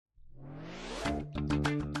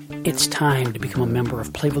It's time to become a member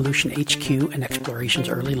of Playvolution HQ and Explorations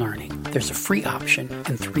Early Learning. There's a free option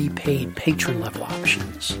and 3 paid patron level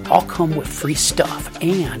options. All come with free stuff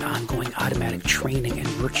and ongoing automatic training and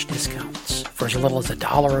merch discounts. For as little as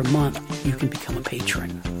 $1 a month, you can become a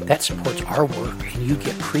patron. That supports our work and you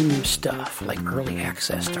get premium stuff like early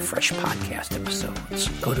access to fresh podcast episodes.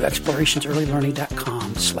 Go to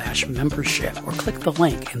explorationsearlylearning.com/membership or click the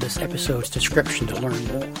link in this episode's description to learn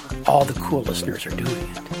more. All the cool listeners are doing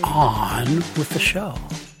it. On with the show.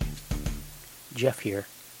 Jeff here.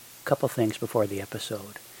 A couple things before the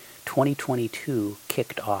episode. 2022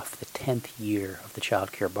 kicked off the 10th year of the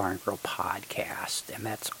Child Care Bar and Grill podcast, and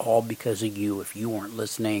that's all because of you. If you weren't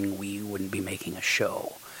listening, we wouldn't be making a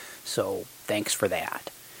show. So thanks for that.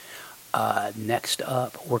 Next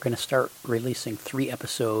up, we're going to start releasing 3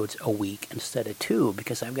 episodes a week instead of 2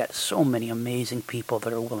 because I've got so many amazing people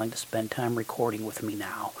that are willing to spend time recording with me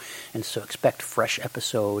now. And so expect fresh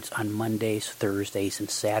episodes on Mondays, Thursdays, and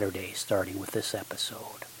Saturdays starting with this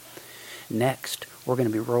episode. Next, we're going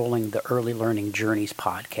to be rolling the Early Learning Journeys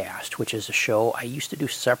podcast, which is a show I used to do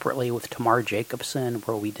separately with Tamar Jacobson,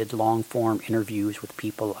 where we did long-form interviews with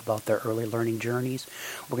people about their early learning journeys.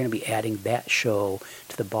 We're going to be adding that show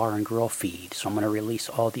to the Bar and Grill feed. So I'm going to release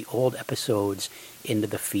all the old episodes into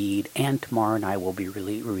the feed, and Tamar and I will be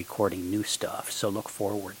recording new stuff. So look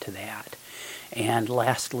forward to that. And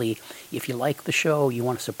lastly, if you like the show, you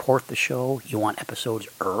want to support the show, you want episodes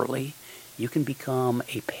early, you can become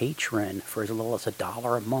a patron for as little as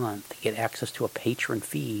 $1 a month, get access to a patron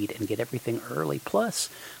feed, and get everything early. Plus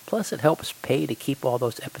it helps pay to keep all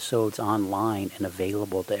those episodes online and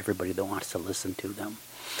available to everybody that wants to listen to them.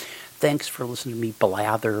 Thanks for listening to me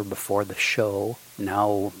blather before the show.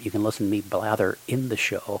 Now you can listen to me blather in the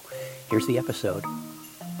show. Here's the episode.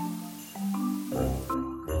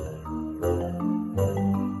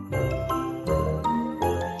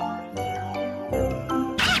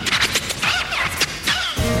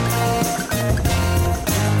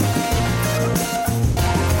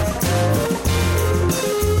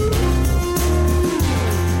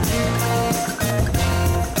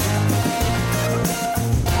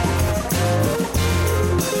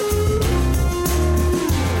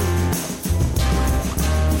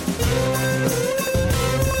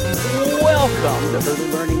 Welcome to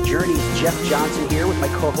Early Learning Journeys. Jeff Johnson here with my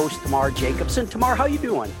co-host Tamar Jacobson. Tamar, how you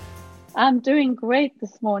doing? I'm doing great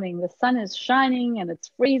this morning. The sun is shining and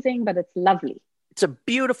it's freezing, but it's lovely. It's a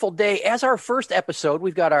beautiful day. As our first episode,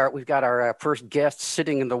 we've got our first guest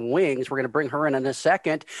sitting in the wings. We're going to bring her in a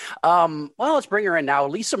second. Let's bring her in now.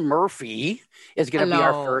 Lisa Murphy is going to be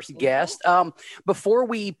our first guest. Before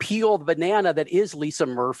we peel the banana that is Lisa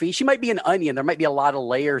Murphy, she might be an onion. There might be a lot of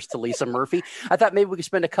layers to Lisa Murphy. I thought maybe we could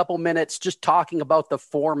spend a couple minutes just talking about the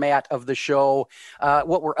format of the show,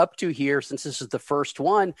 what we're up to here since this is the first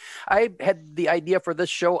one. I had the idea for this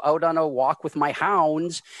show out on a walk with my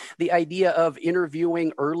hounds, the idea of interviewing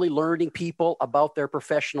early learning people about their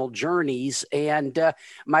professional journeys. And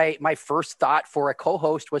my first thought for a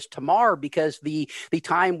co-host was Tamar, because the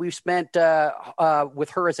time we've spent with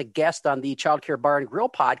her as a guest on the Child Care Bar and Grill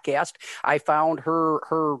podcast, I found her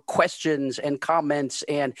questions and comments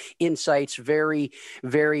and insights very,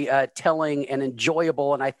 very telling and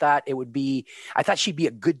enjoyable. And I thought she'd be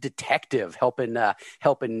a good detective, helping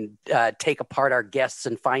take apart our guests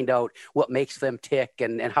and find out what makes them tick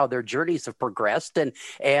and how their journeys have progressed.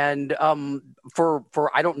 And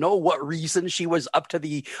for I don't know what reason she was up to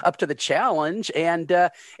the challenge, and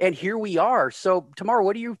here we are. So Tamar,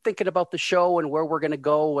 what are you thinking about the show and where we're going to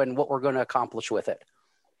go and what we're going to accomplish with it?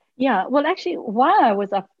 Yeah, well, actually, why I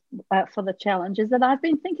was up for the challenge is that I've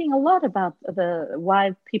been thinking a lot about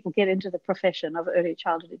why people get into the profession of early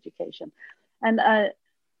childhood education, and a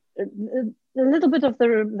little bit of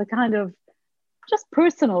the kind of just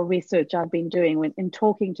personal research I've been doing in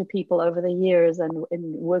talking to people over the years and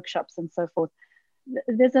in workshops and so forth.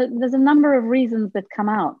 There's a number of reasons that come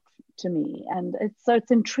out to me, and it's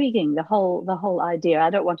intriguing, the whole idea. I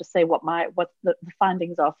don't want to say what the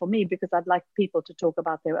findings are for me, because I'd like people to talk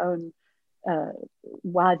about their own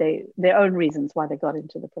reasons why they got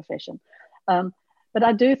into the profession. But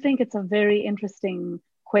I do think it's a very interesting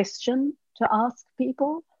question to ask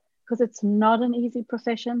people, because it's not an easy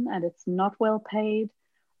profession and it's not well paid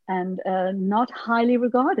and not highly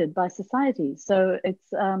regarded by society. So it's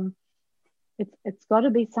got to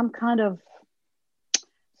be some kind of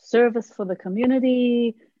service for the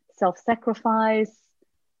community, self-sacrifice,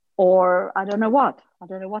 or I don't know what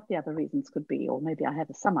the other reasons could be, or maybe I have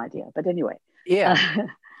some idea. But anyway, yeah.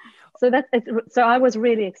 So I was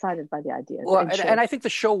really excited by the idea. Well, and I think the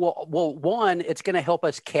show will one, it's going to help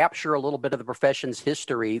us capture a little bit of the profession's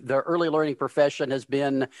history. The early learning profession has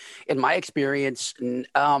been, in my experience,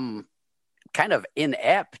 kind of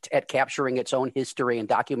inept at capturing its own history and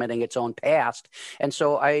documenting its own past. And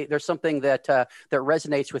so there's something that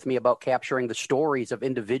resonates with me about capturing the stories of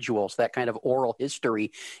individuals. That kind of oral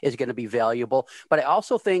history is going to be valuable. But I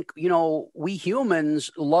also think, we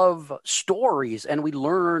humans love stories and we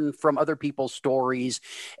learn from other people's stories.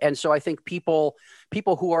 And so I think people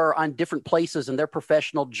who are on different places in their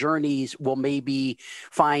professional journeys will maybe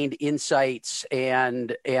find insights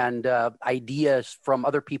and ideas from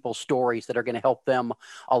other people's stories that are going to help them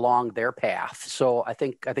along their path. So I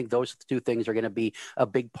think those two things are going to be a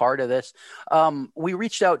big part of this. We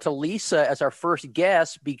reached out to Lisa as our first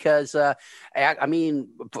guest because,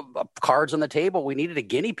 cards on the table, we needed a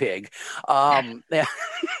guinea pig.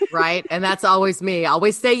 Right. And that's always me.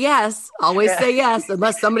 Always say yes. Always say yes,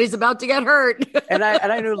 unless somebody's about to get hurt. And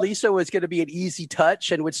I knew Lisa was going to be an easy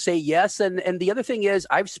touch and would say yes. And the other thing is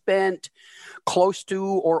I've spent close to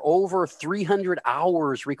or over 300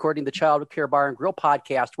 hours recording the Child Care Bar and Grill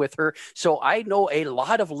podcast with her. So I know a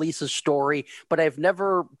lot of Lisa's story, but I've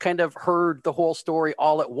never kind of heard the whole story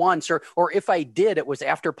all at once. Or if I did, it was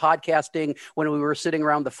after podcasting when we were sitting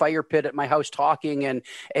around the fire pit at my house talking and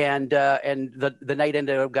the night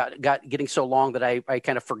ended up getting so long that I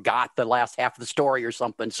kind of forgot the last half of the story or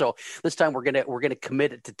something. So this time we're gonna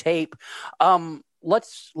commit it to tape.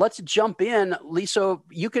 Let's jump in, Lisa.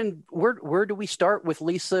 Where do we start with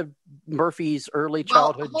Lisa Murphy's early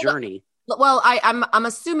childhood journey? Well, I'm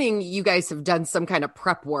assuming you guys have done some kind of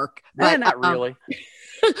prep work, but not really.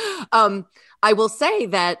 I will say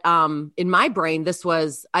that in my brain, this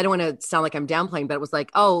was, I don't want to sound like I'm downplaying, but it was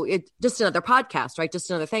like, oh, it's just another podcast, right?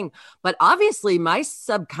 Just another thing. But obviously my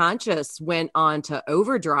subconscious went on to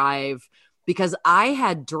overdrive because I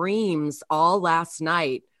had dreams all last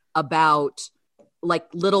night about like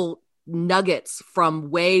little nuggets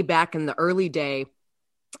from way back in the early day.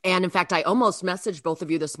 And in fact, I almost messaged both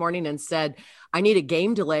of you this morning and said, I need a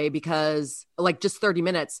game delay because like just 30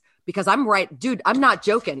 minutes, because I'm not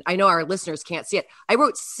joking. I know our listeners can't see it. I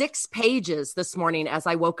wrote 6 pages this morning as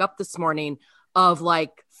I woke up this morning of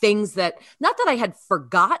like things that, not that I had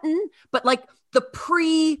forgotten, but like the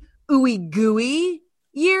pre-ooey gooey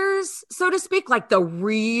years, so to speak, like the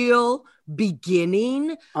real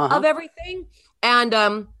beginning of everything. And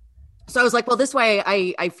so I was like, well, this way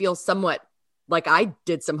I feel somewhat like I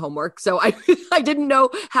did some homework. So I didn't know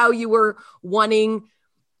how you were wanting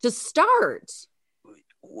to start.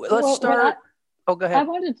 Let's start. Go ahead.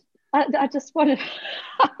 I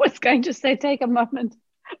was going to say, take a moment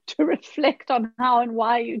to reflect on how and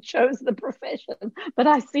why you chose the profession. But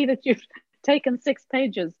I see that you've taken 6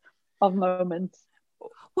 pages of moments.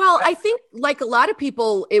 Well, I think like a lot of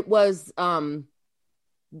people, it was, a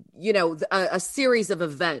series of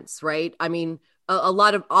events, right? I mean,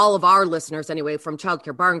 all of our listeners anyway, from Child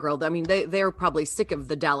Care Bar and Grill, I mean, they're probably sick of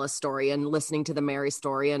the Dallas story and listening to the Mary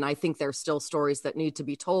story. And I think there's still stories that need to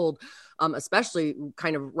be told, especially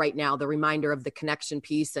kind of right now, the reminder of the connection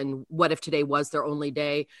piece and what if today was their only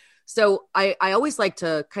day. So I always like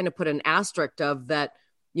to kind of put an asterisk of that,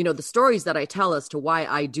 the stories that I tell as to why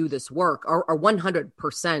I do this work are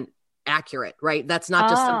 100% accurate, right? That's not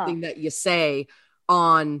just something that you say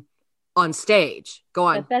on stage. Go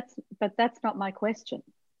on. But that's not my question.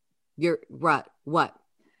 You're right. What?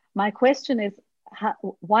 My question is,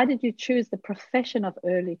 why did you choose the profession of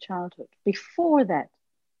early childhood before that?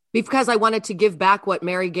 Because I wanted to give back what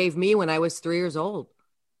Mary gave me when I was 3 years old.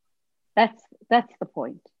 That's the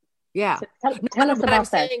point. Yeah. So tell us about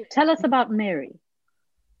that. Tell us about Mary.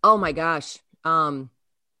 Oh my gosh.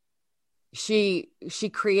 She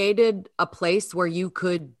created a place where you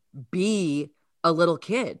could be a little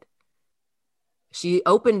kid. She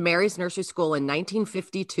opened Mary's Nursery School in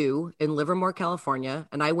 1952 in Livermore, California.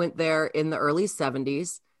 And I went there in the early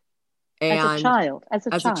 70s. And as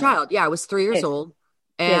a child. Yeah, I was 3 years old.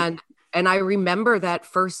 And I remember that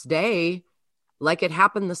first day like it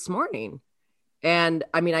happened this morning. And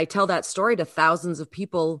I mean, I tell that story to thousands of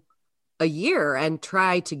people a year and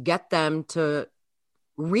try to get them to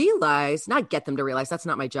not get them to realize, that's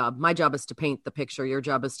not my job. My job is to paint the picture. Your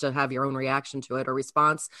job is to have your own reaction to it or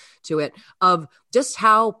response to it, of just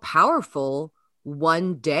how powerful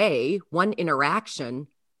one day, one interaction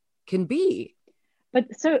can be.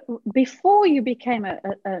 But so before you became a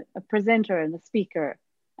presenter and a speaker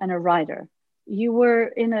and a writer, you were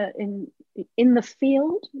in the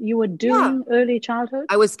field. You were doing early childhood.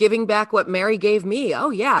 I was giving back what Mary gave me.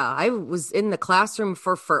 Oh yeah, I was in the classroom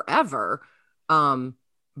for forever.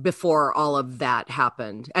 before all of that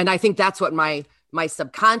happened. And I think that's what my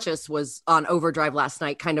subconscious was on overdrive last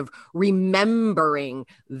night, kind of remembering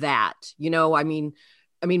that,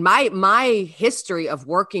 I mean, my history of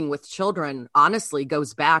working with children honestly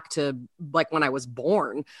goes back to like when I was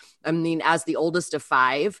born. I mean, as the oldest of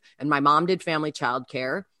 5, and my mom did family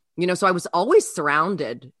childcare, so I was always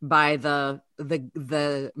surrounded by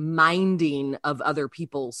the minding of other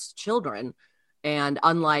people's children. And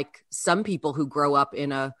unlike some people who grow up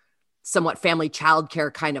in a somewhat family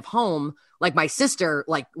childcare kind of home, like my sister,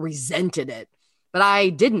 like resented it. But I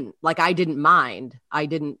didn't mind. I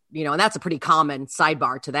didn't, and that's a pretty common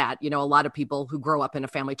sidebar to that. A lot of people who grow up in a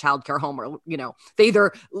family childcare home are, they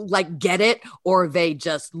either like get it or they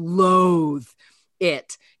just loathe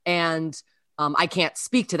it. And I can't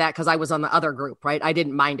speak to that because I was on the other group, right? I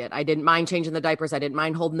didn't mind it. I didn't mind changing the diapers. I didn't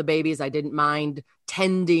mind holding the babies. I didn't mind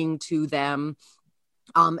tending to them.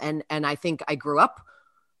 And I think I grew up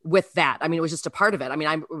with that. I mean, it was just a part of it. I mean,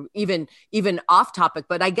 I'm even off topic,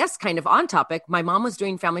 but I guess kind of on topic. My mom was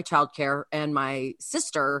doing family childcare, and my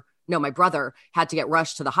brother had to get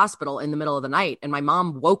rushed to the hospital in the middle of the night. And my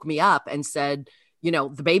mom woke me up and said,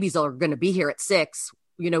 the babies are going to be here at 6.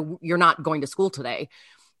 You're not going to school today.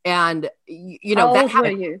 And, How that old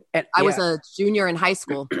happened. were you? I was a junior in high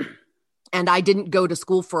school, and I didn't go to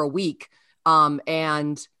school for a week.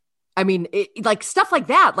 And I mean, like stuff like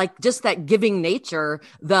that, like just that giving nature,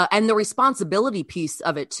 and the responsibility piece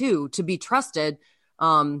of it too, to be trusted.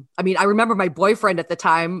 I mean, I remember my boyfriend at the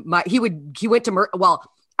time, he went to,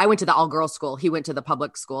 I went to the all girls school. He went to the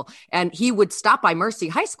public school, and he would stop by Mercy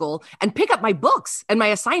High School and pick up my books and my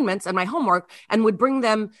assignments and my homework and would bring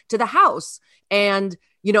them to the house. And,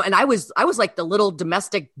 and I was like the little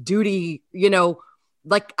domestic duty,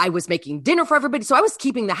 like I was making dinner for everybody. So I was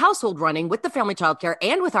keeping the household running with the family childcare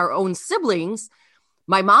and with our own siblings.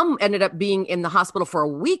 My mom ended up being in the hospital for a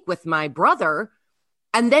week with my brother.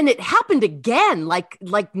 And then it happened again, like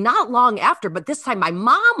not long after, but this time my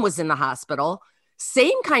mom was in the hospital,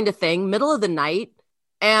 same kind of thing, middle of the night.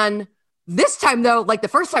 And this time though, like the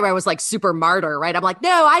first time I was like super martyr, right? I'm like,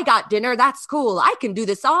 no, I got dinner. That's cool. I can do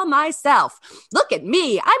this all myself. Look at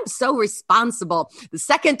me. I'm so responsible. The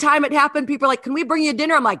second time it happened, people are like, can we bring you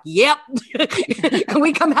dinner? I'm like, yep. Can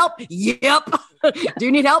we come help? Yep. Do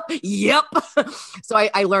you need help? Yep. So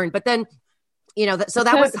I learned, but then, so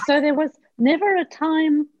there was never a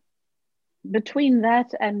time between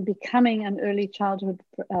that and becoming an early childhood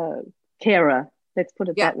carer. Let's put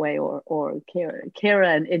it that way, or carer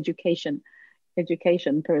and education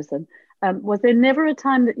person. Was there never a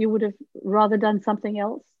time that you would have rather done something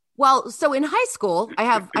else? Well, so in high school,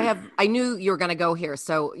 I knew you were going to go here.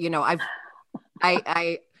 So,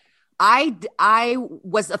 I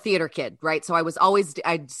was a theater kid, right? So I was always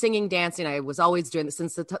singing, dancing. I was always doing this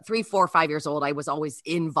since 3, 4, 5 years old. I was always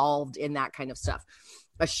involved in that kind of stuff,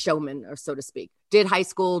 a showman, or so to speak. Did high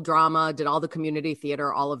school drama, did all the community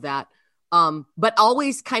theater, all of that. But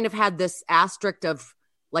always kind of had this asterisk of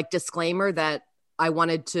like disclaimer that I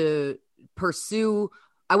wanted to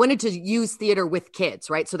use theater with kids,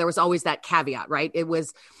 right? So there was always that caveat, right? It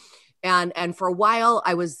was, and for a while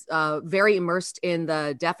I was very immersed in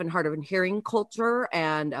the deaf and hard of hearing culture.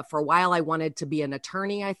 And for a while I wanted to be an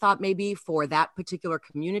attorney, I thought maybe for that particular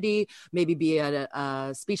community, maybe be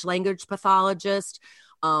a speech language pathologist.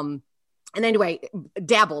 And anyway,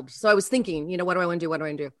 dabbled. So I was thinking, what do I want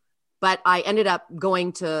to do? But I ended up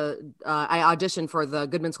going to, I auditioned for the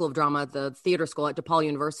Goodman School of Drama, the theater school at DePaul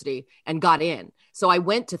University, and got in. So I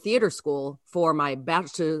went to theater school for my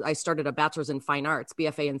bachelor's. I started a bachelor's in fine arts,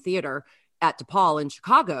 BFA in theater at DePaul in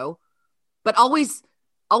Chicago, but always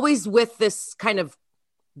with this kind of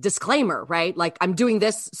disclaimer, right? Like I'm doing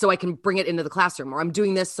this so I can bring it into the classroom, or I'm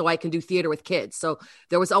doing this so I can do theater with kids. So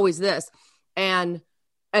there was always this. And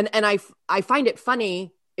I find it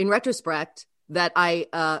funny in retrospect that I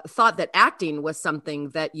thought that acting was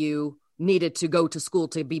something that you needed to go to school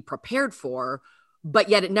to be prepared for, but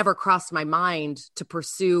yet it never crossed my mind to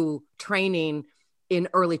pursue training in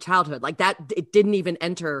early childhood. Like that, it didn't even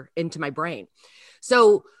enter into my brain.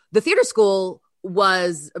 So the theater school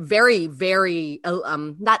was very, very,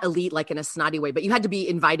 not elite, like in a snotty way, but you had to be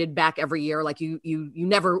invited back every year. Like you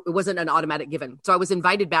never, it wasn't an automatic given. So I was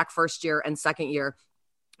invited back first year and second year,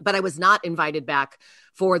 but I was not invited back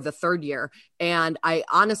for the third year. And I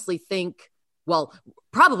honestly think, well,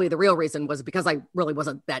 probably the real reason was because I really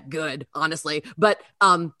wasn't that good, honestly. But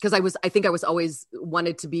because I think I was always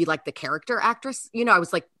wanted to be like the character actress. I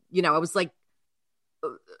was like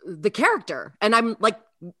the character. And I'm like,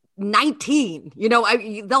 19,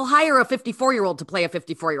 they'll hire a 54-year-old to play a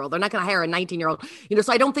 54-year-old. They're not going to hire a 19-year-old,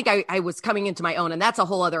 so I don't think I was coming into my own, and that's a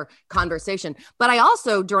whole other conversation. But I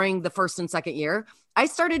also, during the first and second year, I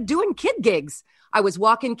started doing kid gigs. I was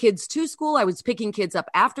walking kids to school. I was picking kids up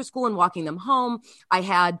after school and walking them home. I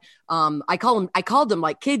had, I called them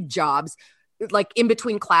like kid jobs, like in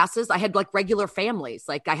between classes. I had like regular families.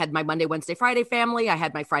 Like I had my Monday, Wednesday, Friday family. I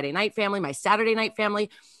had my Friday night family, my Saturday night family.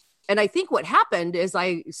 And I think what happened is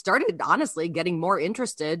I started honestly getting more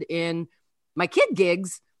interested in my kid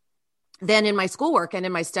gigs than in my schoolwork and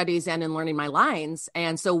in my studies and in learning my lines.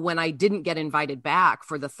 And so when I didn't get invited back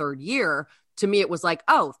for the third year, to me, it was like,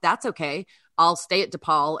 oh, that's okay. I'll stay at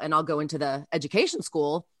DePaul and I'll go into the education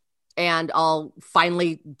school and I'll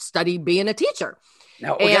finally study being a teacher.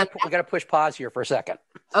 Now we got to push pause here for a second.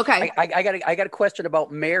 Okay. I got a question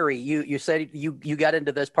about Mary. You said you got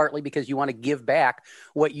into this partly because you want to give back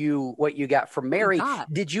what you got from Mary.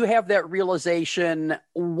 Did you have that realization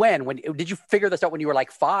when did you figure this out when you were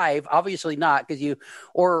like 5? Obviously not, because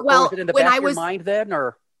or was it in the back of your mind then,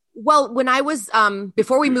 or? Well, when I was,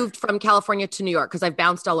 before we moved from California to New York, because I've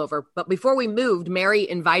bounced all over, but before we moved, Mary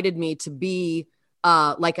invited me to be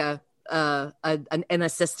like an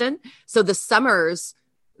assistant. So the summers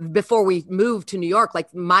before we moved to New York,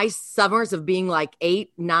 like my summers of being like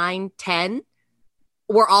 8, 9, 10,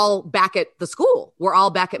 we're all back at the school. We're all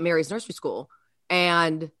back at Mary's nursery school.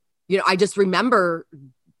 And, I just remember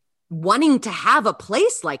wanting to have a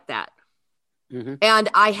place like that. Mm-hmm. And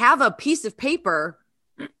I have a piece of paper.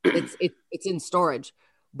 It's in storage,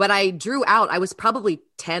 but I drew out, I was probably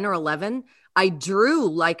 10 or 11. I drew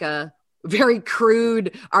like a very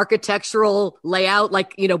crude architectural layout,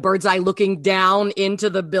 like, bird's eye looking down into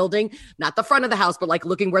the building, not the front of the house, but like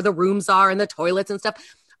looking where the rooms are and the toilets and stuff.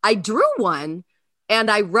 I drew one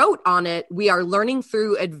and I wrote on it, "We are learning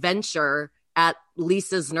through adventure at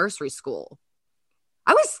Lisa's nursery school."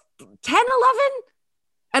 I was 10, 11,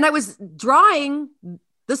 and I was drawing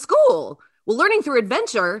the school. Well, Learning Through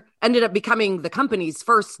Adventure ended up becoming the company's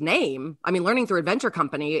first name. I mean, Learning Through Adventure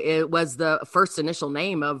Company, it was the first initial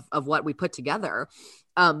name of what we put together.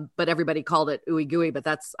 But everybody called it Ooey Gooey, but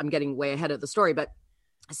I'm getting way ahead of the story. But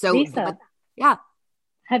so, Lisa, yeah.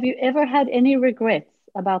 Have you ever had any regrets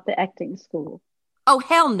about the acting school? Oh,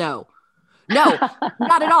 hell no. No,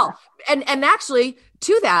 not at all. And actually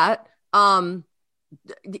to that,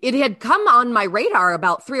 it had come on my radar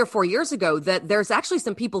about 3 or 4 years ago that there's actually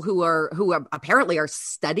some people who apparently are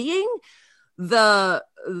studying the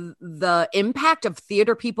impact of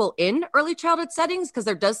theater people in early childhood settings, because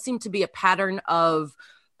there does seem to be a pattern of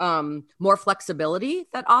more flexibility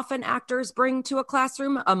that often actors bring to a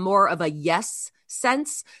classroom, a more of a yes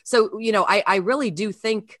sense. So, I really do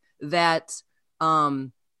think that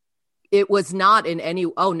it was not in any,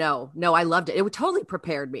 oh no, I loved it. It totally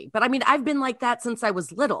prepared me. But I mean, I've been like that since I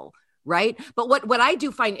was little, right? But what I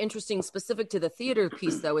do find interesting specific to the theater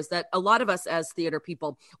piece though, is that a lot of us as theater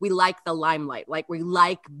people, we like the limelight, like we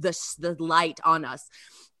like the light on us.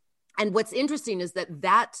 And what's interesting is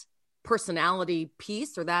that personality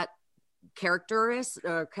piece or that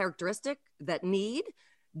characteristic, that need,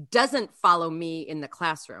 doesn't follow me in the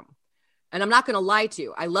classroom. And I'm not going to lie to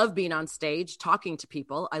you. I love being on stage, talking to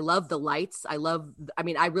people. I love the lights. I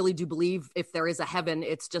really do believe if there is a heaven,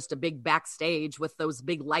 it's just a big backstage with those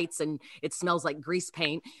big lights and it smells like grease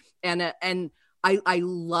paint. And I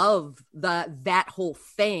love that whole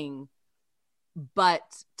thing.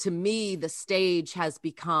 But to me, the stage has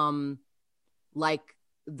become like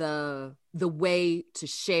the way to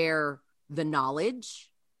share the knowledge,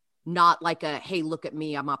 not like a, hey, look at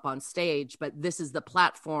me, I'm up on stage, but this is the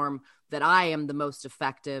platform that I am the most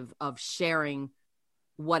effective of sharing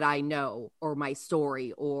what I know or my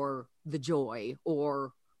story or the joy,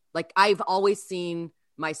 or like I've always seen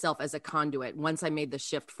myself as a conduit. Once I made the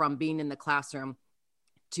shift from being in the classroom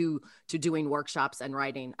to doing workshops and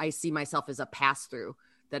writing, I see myself as a pass through,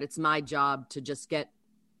 that it's my job to just get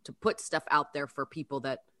to put stuff out there for people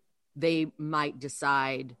that they might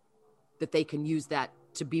decide that they can use that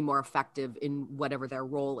to be more effective in whatever their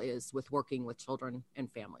role is with working with children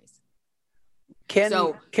and families.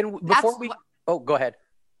 Go ahead.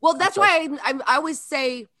 Well, that's why I always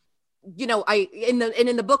say, in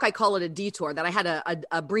the book, I call it a detour, that I had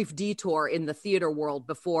a brief detour in the theater world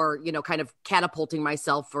before, kind of catapulting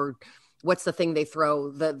myself, or what's the thing they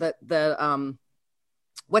throw,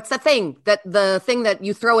 what's the thing that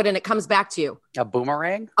you throw it and it comes back to you? A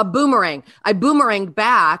boomerang? A boomerang. I boomeranged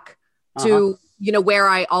back to, where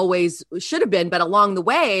I always should have been. But along the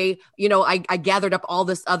way, I gathered up all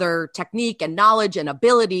this other technique and knowledge and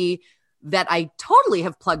ability that I totally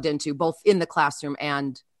have plugged into both in the classroom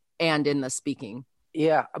and in the speaking.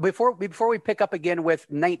 Yeah. Before we pick up again with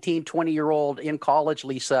 19, 20-year-old in college,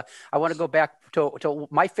 Lisa, I want to go back to one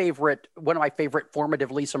of my favorite formative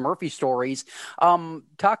Lisa Murphy stories.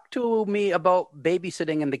 Talk to me about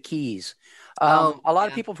babysitting in the Keys. A lot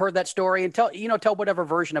of people have heard that story, and tell whatever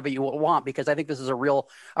version of it you want, because I think this is a real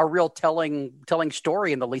telling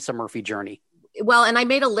story in the Lisa Murphy journey. Well, and I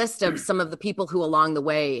made a list of some of the people who along the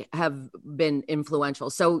way have been influential.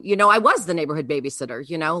 So, I was the neighborhood babysitter,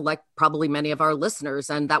 like probably many of our listeners,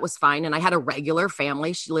 and that was fine. And I had a regular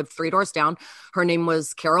family. She lived 3 doors down. Her name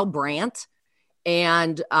was Carol Brandt.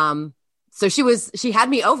 And so she had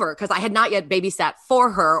me over because I had not yet babysat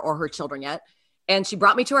for her or her children yet. And she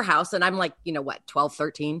brought me to her house, and I'm like, 12,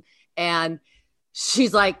 13. And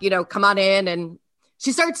she's like, come on in. And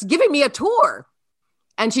she starts giving me a tour.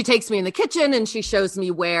 And she takes me in the kitchen and she shows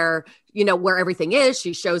me where everything is.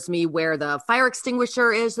 She shows me where the fire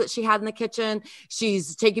extinguisher is that she had in the kitchen.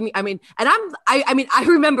 She's taking me, I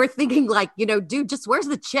remember thinking like, dude, just where's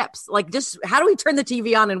the chips? Like, just how do we turn the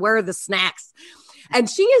TV on and where are the snacks? And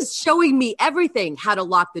she is showing me everything, how to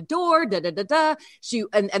lock the door, She,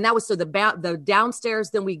 and that was so the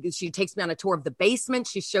downstairs. Then she takes me on a tour of the basement.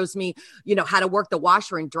 She shows me, how to work the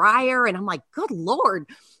washer and dryer. And I'm like, good Lord,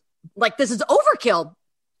 like this is overkill.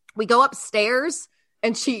 We go upstairs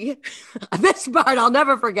and this part I'll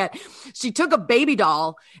never forget. She took a baby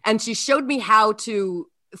doll and she showed me how to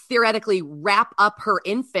theoretically wrap up her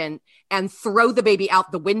infant and throw the baby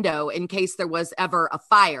out the window in case there was ever a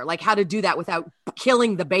fire, like how to do that without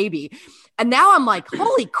killing the baby. And now I'm like,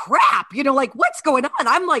 holy crap, like what's going on?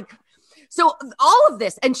 I'm like, so all of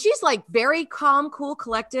this, and she's like very calm, cool,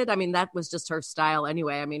 collected. I mean, that was just her style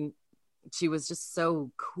anyway. I mean, she was just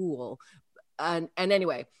so cool. And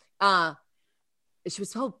anyway, she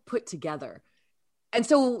was so put together. And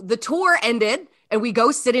so the tour ended and we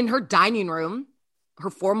go sit in her dining room,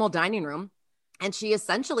 her formal dining room. And she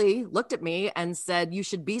essentially looked at me and said, you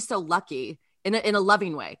should be so lucky in a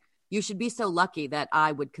loving way. You should be so lucky that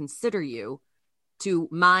I would consider you to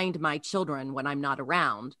mind my children when I'm not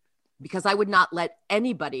around, because I would not let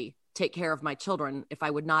anybody take care of my children if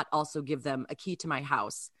I would not also give them a key to my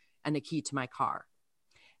house and a key to my car.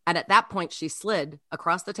 And at that point, she slid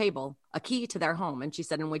across the table a key to their home. And she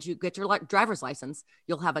said, and when you get your driver's license,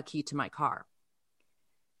 you'll have a key to my car.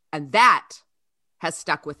 And that has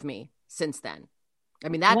stuck with me since then. I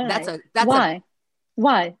mean,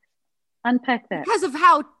 Why? Unpack that. Because of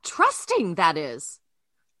how trusting that is.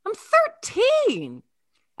 I'm 13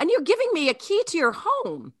 and you're giving me a key to your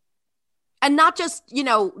home. And not just,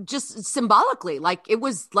 just symbolically, like it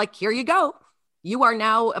was like, here you go. You are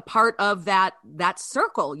now a part of that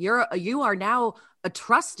circle. You are now a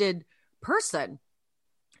trusted person.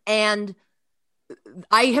 And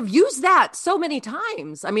I have used that so many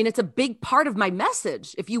times. I mean, it's a big part of my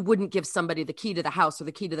message. If you wouldn't give somebody the key to the house or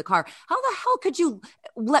the key to the car, how the hell could you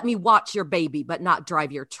let me watch your baby but not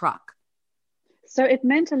drive your truck? So it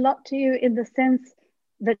meant a lot to you in the sense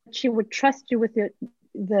that she would trust you with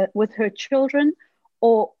with her children,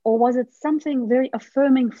 or was it something very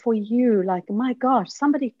affirming for you? Like, my gosh,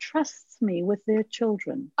 somebody trusts me with their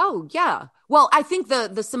children. Oh, yeah. Well, I think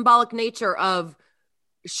the symbolic nature of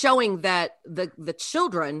showing that the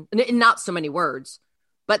children, in not so many words,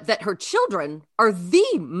 but that her children are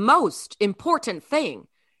the most important thing.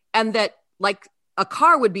 And that like a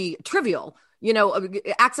car would be trivial,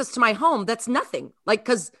 access to my home, that's nothing. Like,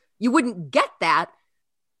 cause you wouldn't get that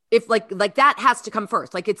if like that has to come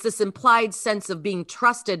first. Like it's this implied sense of being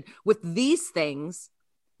trusted with these things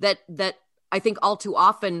that I think all too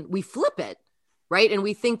often we flip it, right? And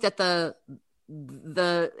we think that the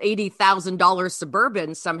 $80,000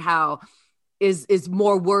 Suburban somehow is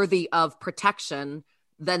more worthy of protection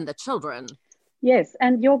than the children. Yes,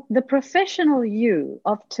 and the professional you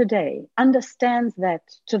of today understands that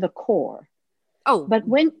to the core. Oh, but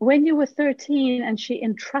when you were 13 and she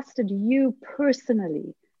entrusted you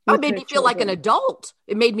personally, it made me feel like an adult.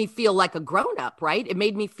 It made me feel like a grown-up, right? It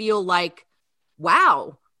made me feel like,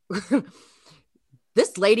 wow,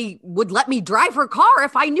 this lady would let me drive her car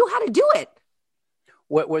if I knew how to do it.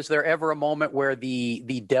 Was there ever a moment where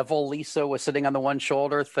the devil Lisa was sitting on the one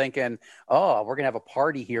shoulder thinking, oh, we're going to have a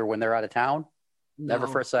party here when they're out of town? No, never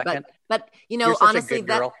for a second. But honestly,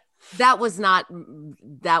 that was not you.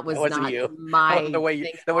 That was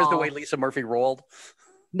the way Lisa Murphy rolled.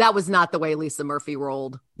 That was not the way Lisa Murphy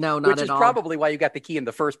rolled. No, not at all. Which is probably why you got the key in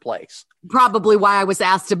the first place. Probably why I was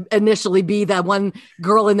asked to initially be the one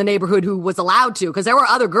girl in the neighborhood who was allowed to, because there were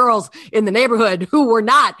other girls in the neighborhood who were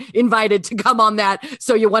not invited to come on that.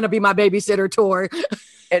 So you want to be my babysitter tour.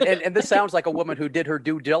 And this sounds like a woman who did her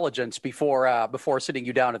due diligence before sitting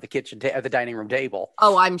you down at at the dining room table.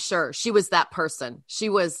 Oh, I'm sure she was that person. She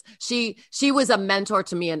was a mentor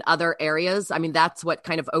to me in other areas. I mean, that's what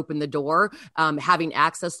kind of opened the door. Having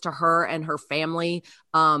access to her and her family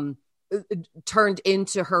turned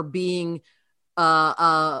into her being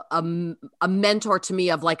a mentor to me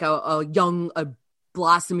of like a young,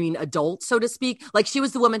 blossoming adult, so to speak. Like she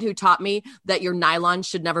was the woman who taught me that your nylon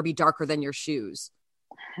should never be darker than your shoes.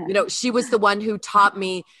 You know, she was the one who taught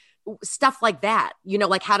me stuff like that, you know,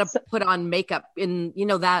 like how to put on makeup in, you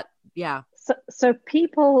know, that. Yeah. So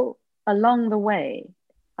people along the way,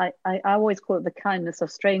 I always call it the kindness of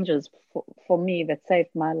strangers for me that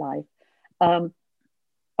saved my life,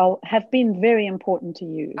 have been very important to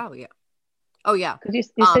you. Oh, yeah. Oh, yeah. Because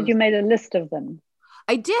you said you made a list of them.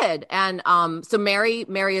 I did. And so Mary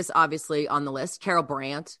is obviously on the list. Carol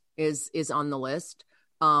Brandt is on the list.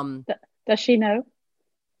 Does she know?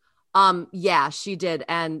 Yeah, she did.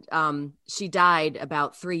 And she died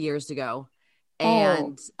about 3 years ago.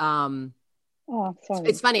 And sorry.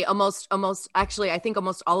 It's funny. Almost actually, I think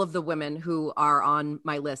almost all of the women who are on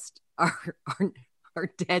my list are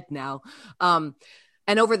dead now. And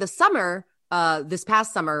over the summer, this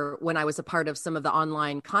past summer, when I was a part of some of the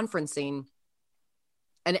online conferencing,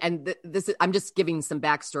 and this is, I'm just giving some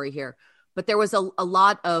backstory here, but there was a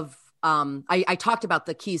lot of, I talked about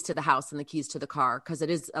the keys to the house and the keys to the car, because it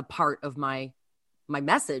is a part of my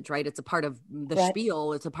message, right? It's a part of the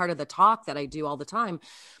spiel. It's a part of the talk that I do all the time.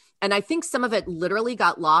 And I think some of it literally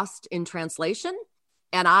got lost in translation.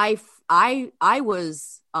 And I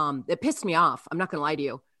was, it pissed me off. I'm not going to lie to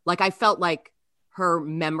you. Like, I felt like her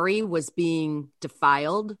memory was being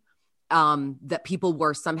defiled, that people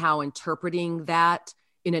were somehow interpreting that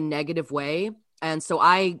in a negative way. And so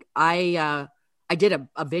I did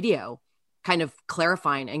a video kind of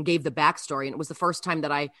clarifying and gave the backstory. And it was the first time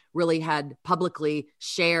that I really had publicly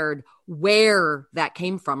shared where that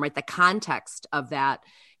came from, right? The context of that.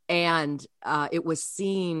 And it was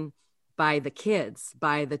seen by the kids,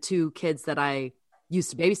 by the two kids that I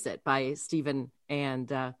used to babysit, by Stephen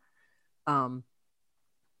and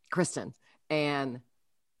Kristen.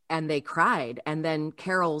 And they cried. And then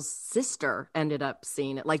Carol's sister ended up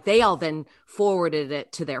seeing it. Like, they all then forwarded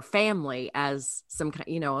it to their family as some kind,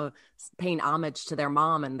 you know, paying homage to their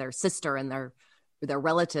mom and their sister and their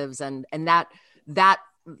relatives. And that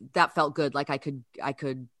felt good. Like I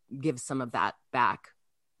could give some of that back,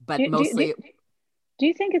 but mostly. Do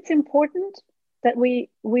you think it's important that we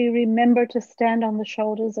remember to stand on the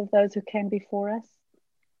shoulders of those who came before us?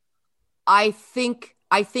 I think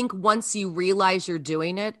once you realize you're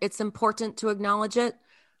doing it, it's important to acknowledge it.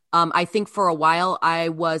 I think for a while I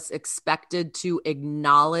was expected to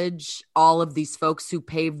acknowledge all of these folks who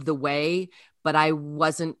paved the way, but I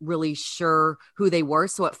wasn't really sure who they were.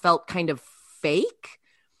 So it felt kind of fake.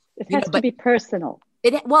 It has to be personal.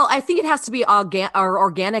 Well, I think it has to be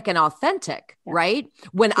organic and authentic, right?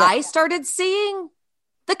 When I started seeing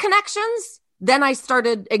the connections, then I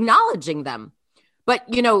started acknowledging them. But,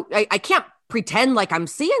 you know, I can't pretend like I'm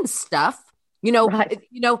seeing stuff, you know,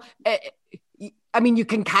 I mean, you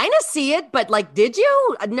can kind of see it, but like, did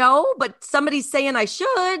you? No, but somebody's saying I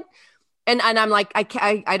should. And I'm like,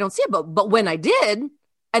 I don't see it. But when I did,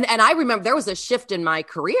 and I remember there was a shift in my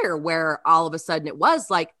career where all of a sudden it was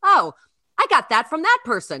like, oh, I got that from that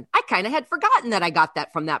person. I kind of had forgotten that I got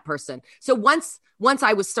that from that person. So once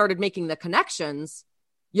I started making the connections,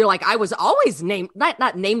 you're like, I was always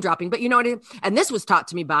not name dropping, but you know what I mean? And this was taught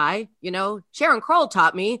to me by, you know, Sharon Kroll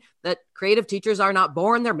taught me that creative teachers are not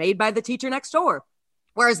born, they're made by the teacher next door.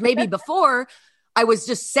 Whereas maybe before I was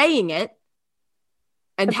just saying it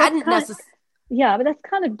and hadn't necessarily. Yeah, but that's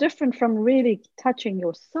kind of different from really touching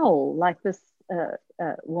your soul like this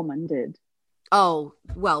woman did. Oh,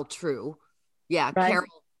 well, true. Yeah. Right?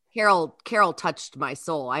 Carol touched my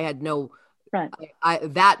soul. I had no, right.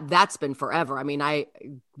 That's been forever. I mean,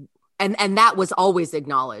 and that was always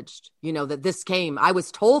acknowledged, you know, that this came, I was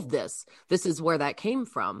told this is where that came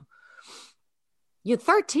from. You're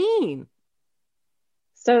 13.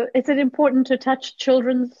 So is it important to touch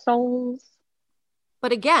children's souls?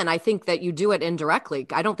 But again, I think that you do it indirectly.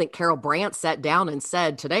 I don't think Carol Brandt sat down and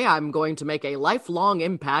said, today I'm going to make a lifelong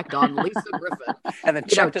impact on Lisa Griffin. And then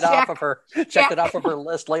checked it off of her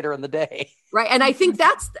list later in the day. Right. And I think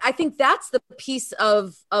that's the piece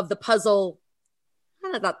of the puzzle.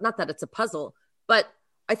 Not that it's a puzzle, but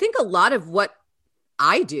I think a lot of what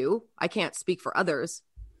I do, I can't speak for others,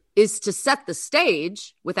 is to set the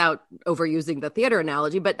stage without overusing the theater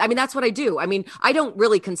analogy. But I mean, that's what I do. I mean, I don't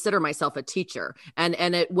really consider myself a teacher. And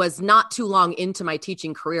it was not too long into my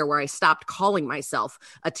teaching career where I stopped calling myself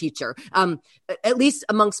a teacher, at least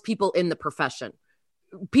amongst people in the profession.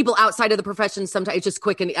 People outside of the profession, sometimes it's just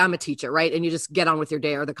quick and I'm a teacher, right? And you just get on with your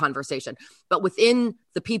day or the conversation. But within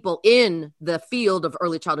the people in the field of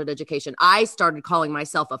early childhood education, I started calling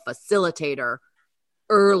myself a facilitator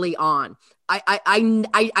early on.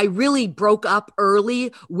 I really broke up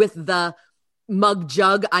early with the mug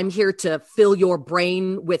jug. I'm here to fill your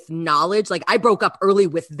brain with knowledge. Like I broke up early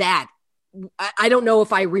with that. I don't know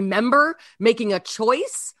if I remember making a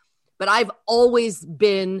choice, but I've always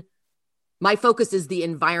been, my focus is the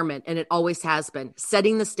environment, and it always has been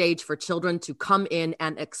setting the stage for children to come in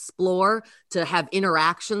and explore, to have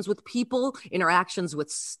interactions with people, interactions with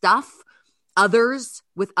stuff, others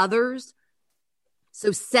with others.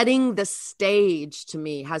 So setting the stage to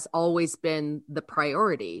me has always been the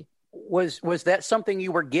priority. Was that something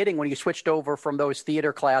you were getting when you switched over from those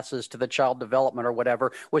theater classes to the child development or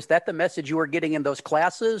whatever? Was that the message you were getting in those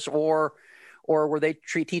classes, or were they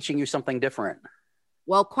teaching you something different?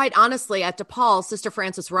 Well, quite honestly, at DePaul, Sister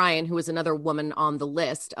Frances Ryan, who is another woman on the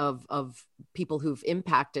list of people who've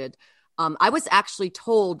impacted, I was actually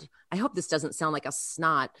told, I hope this doesn't sound like a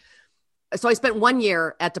snot. So I spent 1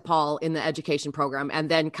 year at DePaul in the education program, and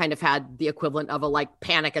then kind of had the equivalent of a like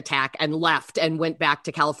panic attack and left and went back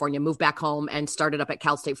to California, moved back home and started up at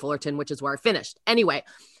Cal State Fullerton, which is where I finished. Anyway,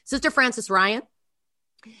 Sister Frances Ryan,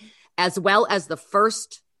 as well as the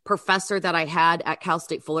first professor that I had at Cal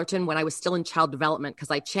State Fullerton when I was still in child development,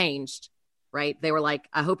 because I changed, right? They were like,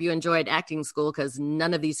 I hope you enjoyed acting school because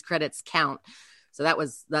none of these credits count. So that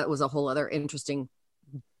was a whole other interesting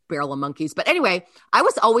barrel of monkeys. But anyway, I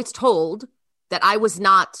was always told that I was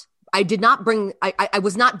not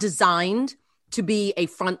designed to be a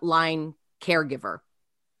frontline caregiver.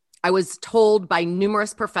 I was told by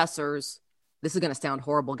numerous professors, this is going to sound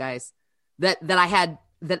horrible, guys, that I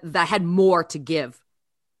had more to give.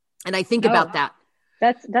 And I think about that.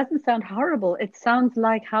 That doesn't sound horrible. It sounds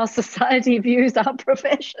like how society views our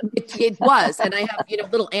profession. It was. And I have,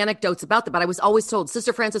 little anecdotes about that. But I was always told,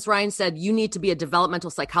 Sister Frances Ryan said, you need to be a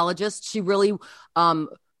developmental psychologist. She really thought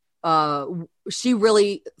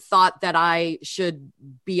that I should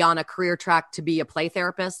be on a career track to be a play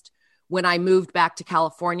therapist. When I moved back to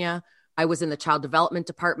California, I was in the child development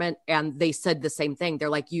department, and they said the same thing. They're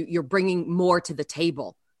like, you're bringing more to the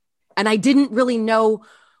table. And I didn't really know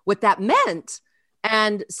what that meant.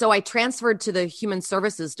 And so I transferred to the human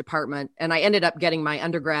services department, and I ended up getting my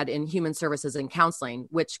undergrad in human services and counseling,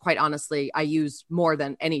 which quite honestly, I use more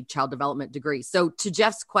than any child development degree. So to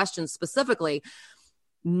Jeff's question specifically,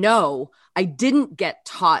 no, I didn't get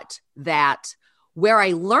taught that. Where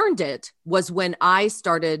I learned it was when I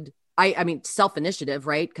started, I mean, self-initiative,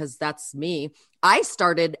 right? Because that's me. I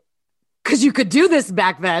started, because you could do this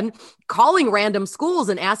back then, calling random schools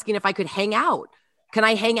and asking if I could hang out. Can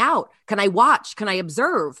I hang out? Can I watch? Can I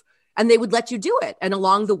observe? And they would let you do it. And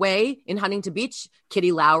along the way in Huntington Beach,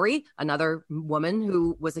 Kitty Lowry, another woman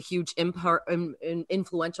who was a huge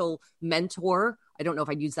influential mentor. I don't know if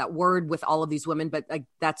I'd use that word with all of these women, but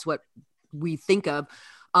that's what we think of.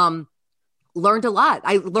 Learned a lot.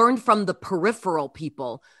 I learned from the peripheral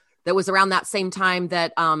people. That was around that same time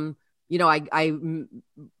that, I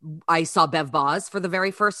saw Bev Boz for the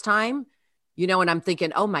very first time, and I'm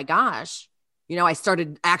thinking, oh my gosh. I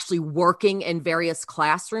started actually working in various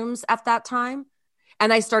classrooms at that time,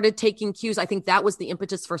 and I started taking cues. I think that was the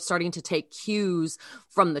impetus for starting to take cues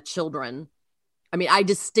from the children. I mean, I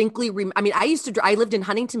distinctly, I lived in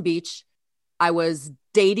Huntington Beach. I was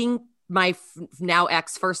dating my now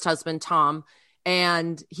ex first husband, Tom,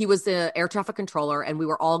 and he was the air traffic controller, and we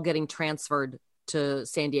were all getting transferred to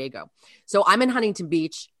San Diego. So I'm in Huntington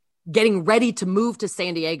Beach getting ready to move to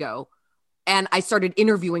San Diego. And I started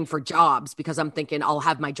interviewing for jobs because I'm thinking I'll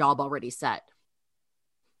have my job already set.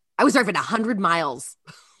 I was driving 100 miles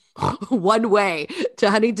one way to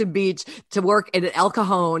Huntington Beach to work in El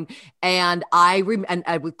Cajon. And I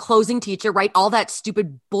was closing teacher, right? All that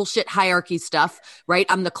stupid bullshit hierarchy stuff, right?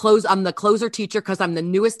 I'm the closer teacher because I'm the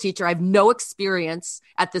newest teacher. I have no experience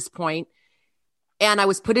at this point. And I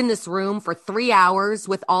was put in this room for 3 hours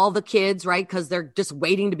with all the kids, right? Because they're just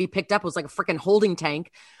waiting to be picked up. It was like a freaking holding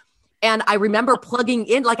tank. And I remember plugging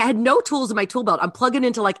in, like I had no tools in my tool belt. I'm plugging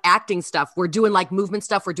into like acting stuff. We're doing like movement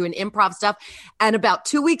stuff. We're doing improv stuff. And about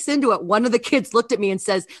 2 weeks into it, one of the kids looked at me and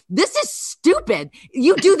says, "This is stupid.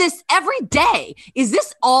 You do this every day. Is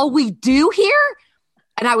this all we do here?"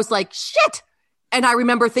 And I was like, shit. And I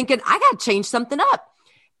remember thinking, I got to change something up.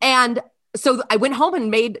 And So I went home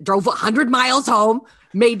and drove 100 miles home,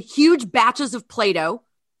 made huge batches of Play-Doh,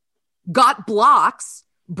 got blocks,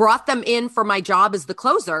 brought them in for my job as the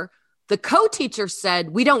closer. The co-teacher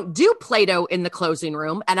said, we don't do Play-Doh in the closing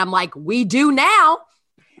room. And I'm like, we do now.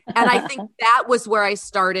 And I think that was where I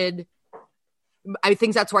started. I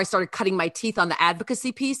think that's where I started cutting my teeth on the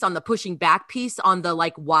advocacy piece, on the pushing back piece, on the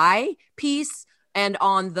like why piece, and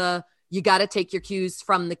on the, you got to take your cues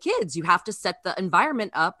from the kids. You have to set the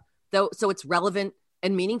environment up though, so it's relevant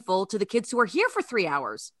and meaningful to the kids who are here for 3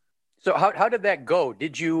 hours. So how did that go?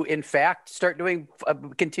 Did you, in fact, start doing,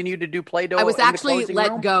 continue to do Play-Doh? I was actually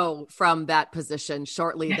let go from that position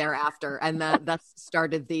shortly thereafter. And that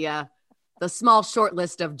started the small short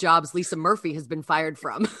list of jobs Lisa Murphy has been fired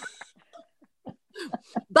from.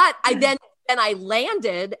 But I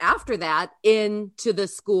landed after that into the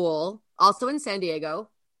school, also in San Diego,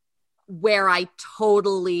 where I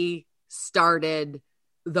totally started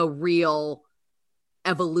the real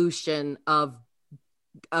evolution of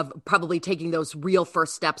probably taking those real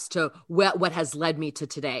first steps to what has led me to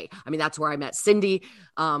today. I mean, that's where I met Cindy.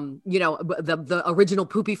 The original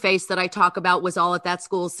Poopy Face that I talk about was all at that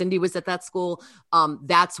school. Cindy was at that school.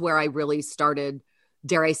 That's where I really started,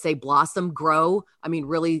 dare I say, blossom, grow. I mean,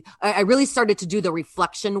 really, I really started to do the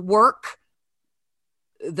reflection work,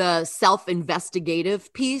 the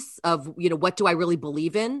self-investigative piece of, what do I really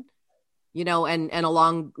believe in,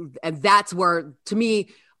 and that's where, to me,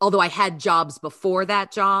 although I had jobs before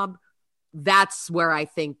that job, that's where I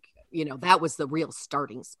think, that was the real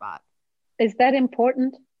starting spot. Is that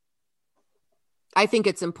important? I think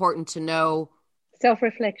it's important to know.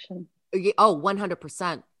 Self-reflection. Oh,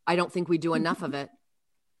 100%. I don't think we do enough of it.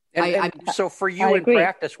 So for you in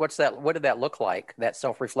practice, what did that look like, that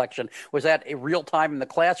self-reflection? Was that a real time in the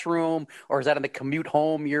classroom, or is that in the commute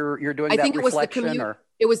home you're doing that reflection?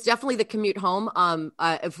 It was definitely the commute home.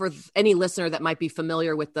 For any listener that might be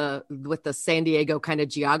familiar with the San Diego kind of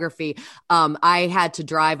geography, I had to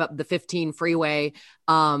drive up the 15 freeway,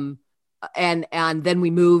 and then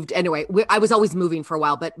we moved. Anyway, I was always moving for a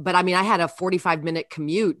while, but I mean, I had a 45-minute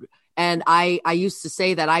commute, and I used to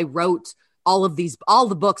say that I wrote all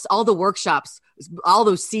the books, all the workshops, all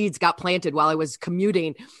those seeds got planted while I was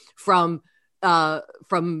commuting from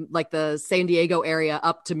like the San Diego area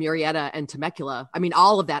up to Murrieta and Temecula. I mean,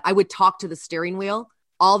 all of that. I would talk to the steering wheel,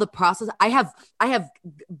 all the process. I have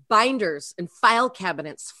binders and file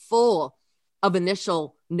cabinets full of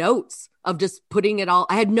initial notes of just putting it all.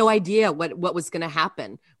 I had no idea what was going to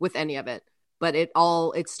happen with any of it, but it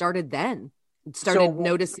started then. It started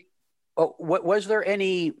noticing. Oh, was there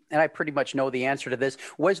any, and I pretty much know the answer to this,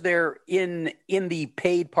 was there in the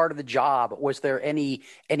paid part of the job, was there any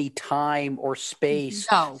time or space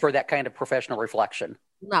for that kind of professional reflection?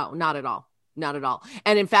 No, not at all. Not at all.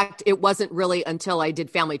 And in fact, it wasn't really until I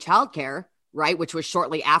did family childcare, right, which was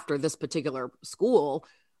shortly after this particular school,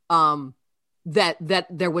 that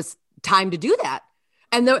there was time to do that.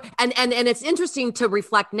 And it's interesting to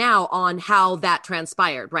reflect now on how that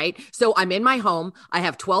transpired, right? So I'm in my home. I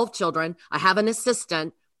have 12 children. I have an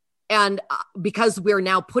assistant. And because we're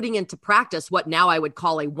now putting into practice what now I would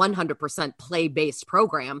call a 100% play-based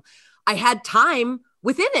program, I had time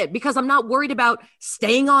within it because I'm not worried about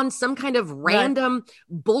staying on some kind of random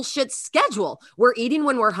bullshit schedule. We're eating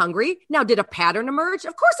when we're hungry. Now, did a pattern emerge?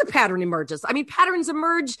 Of course a pattern emerges. I mean, patterns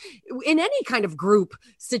emerge in any kind of group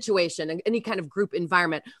situation, any kind of group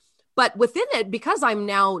environment. But within it, because I'm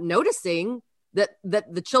now noticing that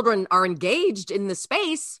the children are engaged in the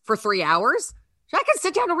space for 3 hours, I can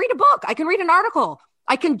sit down and read a book. I can read an article.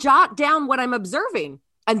 I can jot down what I'm observing.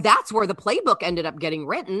 And that's where the playbook ended up getting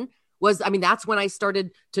written. That's when I started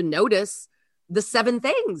to notice the 7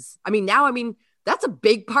 things. That's a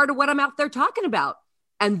big part of what I'm out there talking about.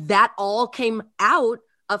 And that all came out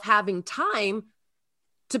of having time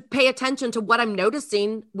to pay attention to what I'm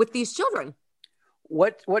noticing with these children.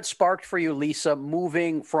 What sparked for you, Lisa,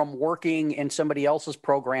 moving from working in somebody else's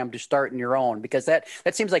program to starting your own? Because that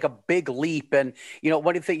seems like a big leap. And,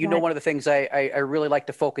 one of the things I really like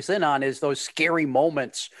to focus in on is those scary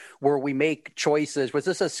moments where we make choices. Was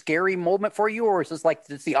this a scary moment for you, or is this like,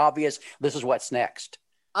 it's the obvious, this is what's next?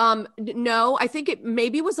 No, I think it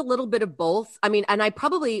maybe was a little bit of both. I mean, and I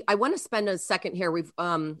want to spend a second here.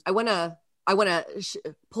 I want to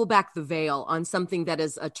pull back the veil on something that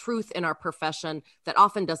is a truth in our profession that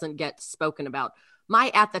often doesn't get spoken about. My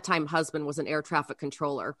at the time husband was an air traffic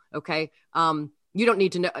controller. Okay. You don't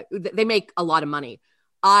need to know. They make a lot of money.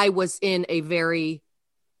 I was in a very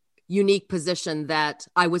unique position that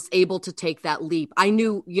I was able to take that leap. I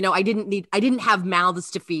knew, I didn't have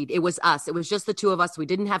mouths to feed. It was us. It was just the two of us. We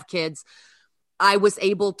didn't have kids. I was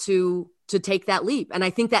able to to take that leap. And I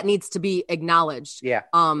think that needs to be acknowledged. Yeah.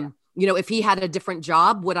 You know, if he had a different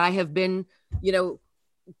job, would I have been, you know,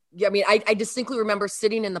 I mean, I distinctly remember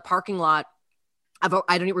sitting in the parking lot. I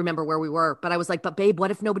don't even remember where we were, but I was like, but babe,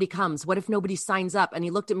 what if nobody comes? What if nobody signs up? And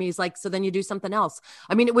he looked at me, he's like, so then you do something else.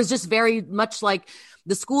 I mean, it was just very much like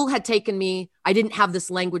the school had taken me. I didn't have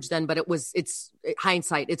this language then, but it's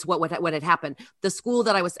hindsight. It's what had happened. The school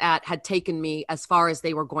that I was at had taken me as far as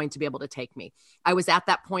they were going to be able to take me. I was at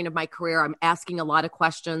that point of my career. I'm asking a lot of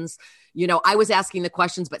questions. You know, I was asking the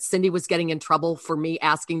questions, but Cindy was getting in trouble for me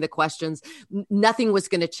asking the questions. Nothing was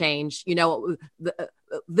going to change. You know,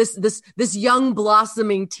 this young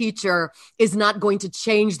blossoming teacher is not going to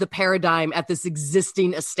change the paradigm at this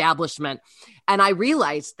existing establishment. And I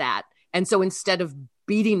realized that. And so instead of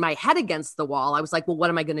beating my head against the wall, I was like, well, what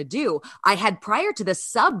am I going to do? I had prior to this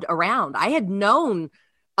subbed around. I had known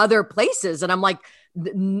other places. And I'm like,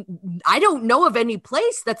 I don't know of any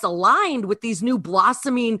place that's aligned with these new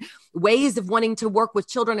blossoming ways of wanting to work with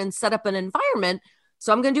children and set up an environment.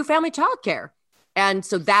 So I'm going to do family childcare. And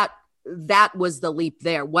so that was the leap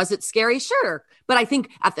there. Was it scary? Sure. But I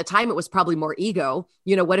think at the time it was probably more ego.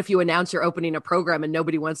 You know, what if you announce you're opening a program and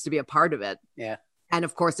nobody wants to be a part of it? Yeah. And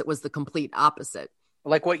of course it was the complete opposite.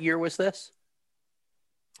 Like what year was this?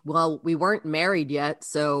 Well, we weren't married yet.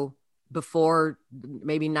 So before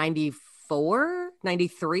maybe 94,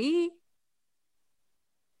 93.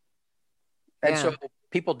 And so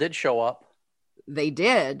people did show up. They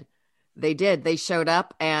did. They showed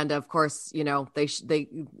up. And of course, you know,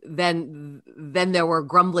 then there were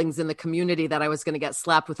grumblings in the community that I was going to get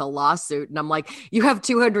slapped with a lawsuit. And I'm like, you have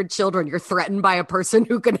 200 children. You're threatened by a person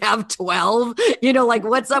who can have 12, you know, like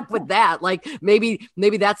what's up with that? Like maybe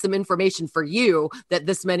that's some information for you that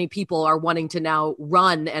this many people are wanting to now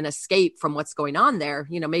run and escape from what's going on there.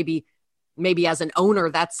 You know, maybe as an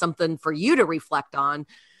owner, that's something for you to reflect on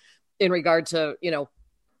in regard to, you know,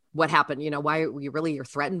 what happened, you know, why you're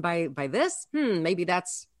threatened by this? Maybe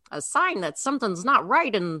that's a sign that something's not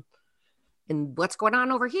right in what's going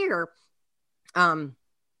on over here.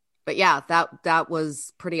 But yeah, that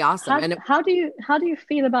was pretty awesome. How do you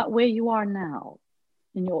feel about where you are now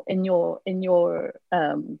in your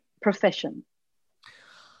profession?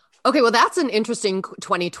 Okay, well, that's an interesting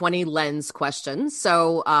 2020 lens question.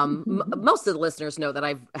 So most of the listeners know that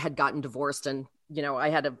I had gotten divorced, and you know, I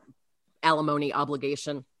had a alimony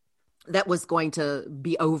obligation that was going to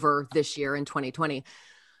be over this year in 2020.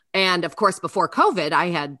 And of course, before COVID, I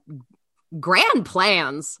had grand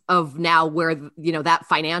plans of now where, you know, that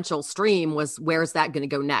financial stream was, where's that going to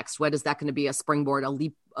go next? What is that going to be a springboard, a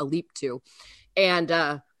leap to? And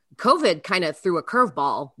COVID kind of threw a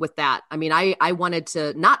curveball with that. I mean, I wanted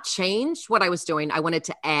to not change what I was doing. I wanted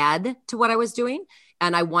to add to what I was doing.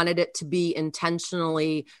 And I wanted it to be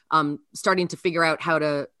intentionally starting to figure out how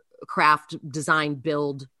to craft, design,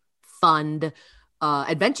 build, fund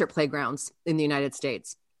adventure playgrounds in the United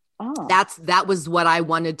States. Oh. That was what I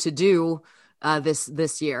wanted to do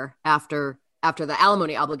this year after the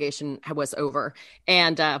alimony obligation was over.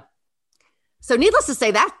 And so needless to say,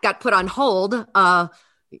 that got put on hold. And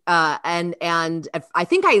I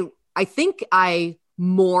think I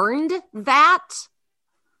mourned that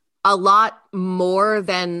a lot more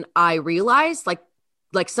than I realized,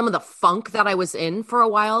 like some of the funk that I was in for a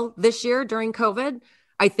while this year during COVID.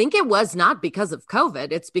 I think it was not because of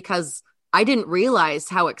COVID. It's because I didn't realize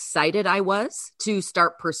how excited I was to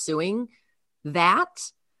start pursuing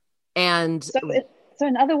that. And so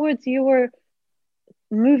in other words, you were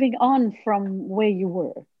moving on from where you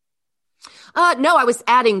were. No, I was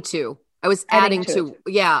adding to.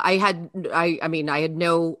 Yeah, I had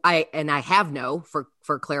no,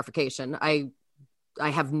 for clarification, I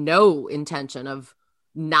have no intention of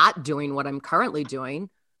not doing what I'm currently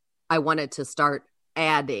doing. I wanted to start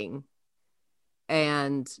adding.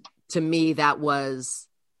 And to me, that was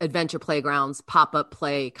adventure playgrounds, pop-up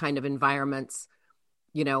play kind of environments,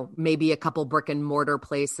 you know, maybe a couple brick and mortar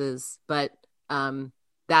places, but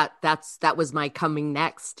that was my coming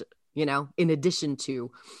next, you know, in addition to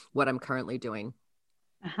what I'm currently doing.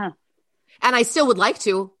 Uh-huh. And I still would like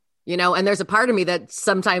to, you know, and there's a part of me that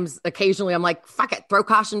sometimes occasionally I'm like, fuck it, throw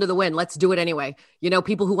caution to the wind. Let's do it anyway. You know,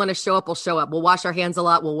 people who want to show up will show up. We'll wash our hands a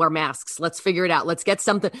lot. We'll wear masks. Let's figure it out. Let's get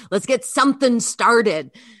something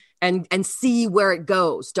started and see where it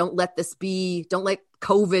goes. Don't let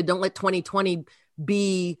COVID, don't let 2020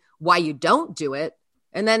 be why you don't do it.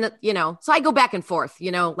 And then, you know, so I go back and forth,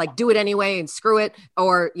 you know, like do it anyway and screw it.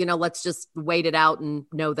 Or, you know, let's just wait it out and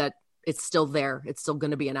know that it's still there. It's still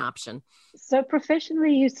going to be an option. So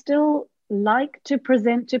professionally, you still like to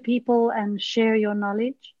present to people and share your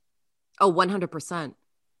knowledge? Oh, 100%.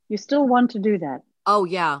 You still want to do that? Oh,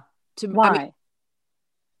 yeah. Why?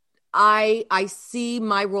 I mean, I see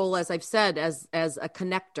my role, as I've said, as a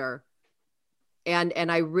connector.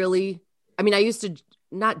 And I really, I mean, I used to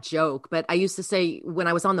not joke, but I used to say when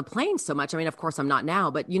I was on the plane so much, I mean, of course I'm not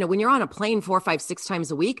now, but when you're on a plane 4, 5, 6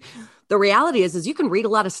 times a week, the reality is you can read a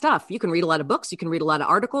lot of stuff. You can read a lot of books. You can read a lot of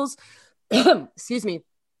articles. Excuse me.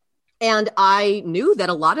 And I knew that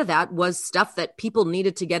a lot of that was stuff that people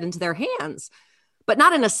needed to get into their hands, but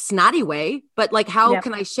not in a snotty way, but like, how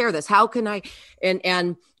can I share this? How can I,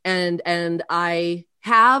 and I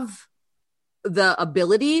have the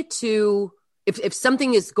ability to, if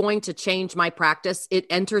something is going to change my practice, it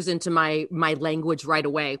enters into my language right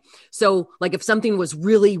away. So like if something was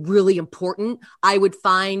really, really important, I would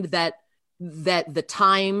find that the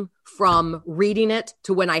time from reading it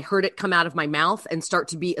to when I heard it come out of my mouth and start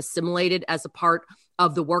to be assimilated as a part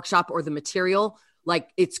of the workshop or the material, like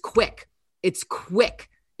it's quick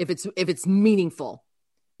if it's meaningful,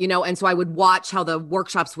 and so I would watch how the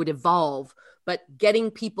workshops would evolve, but getting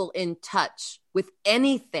people in touch with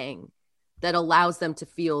anything that allows them to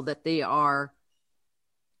feel that they are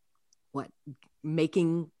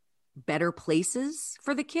making better places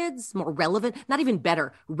for the kids, more relevant, not even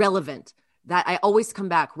better, relevant. That I always come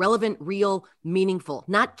back, relevant, real, meaningful,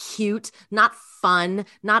 not cute, not fun,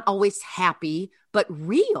 not always happy, but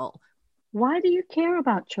real. Why do you care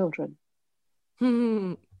about children?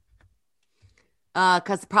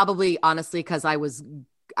 Because probably, honestly, because I was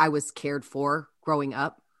cared for growing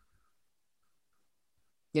up.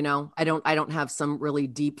 I don't have some really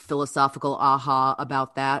deep philosophical aha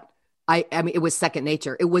about that. I mean, it was second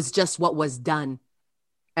nature. It was just what was done.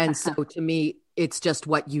 And so to me, it's just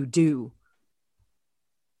what you do.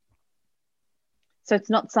 So it's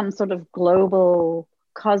not some sort of global,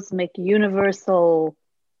 cosmic, universal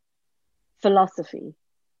philosophy.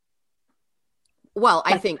 Well,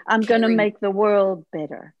 I think I'm going to make the world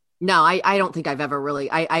better. No, I don't think I've ever really.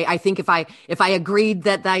 I think if I agreed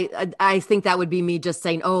that I think that would be me just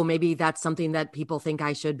saying, oh, maybe that's something that people think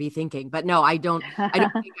I should be thinking. But no, I don't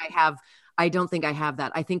think I have. I don't think I have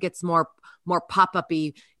that. I think it's more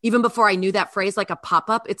pop-up-y. Even before I knew that phrase, like a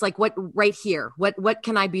pop-up, it's like, what right here? What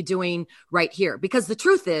can I be doing right here? Because the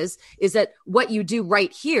truth is that what you do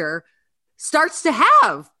right here starts to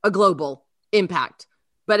have a global impact.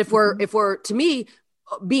 But if we're to me,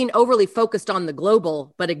 being overly focused on the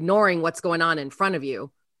global, but ignoring what's going on in front of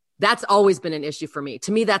you, that's always been an issue for me.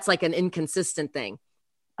 To me, that's like an inconsistent thing.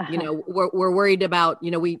 We're worried about,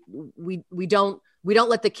 we don't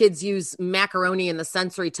let the kids use macaroni in the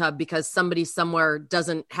sensory tub because somebody somewhere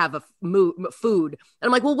doesn't have a food. And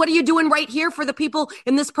I'm like, well, what are you doing right here for the people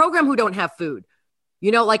in this program who don't have food?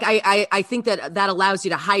 I think that allows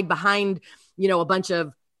you to hide behind, a bunch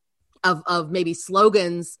of maybe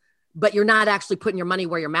slogans, but you're not actually putting your money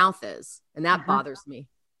where your mouth is. And that bothers me.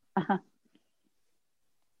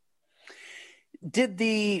 Did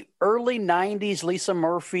the early 90s Lisa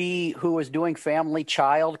Murphy, who was doing family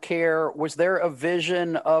child care, was there a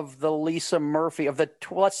vision of the Lisa Murphy, of the,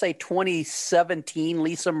 let's say, 2017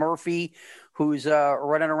 Lisa Murphy, who's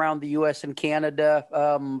running around the U.S. and Canada,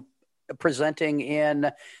 presenting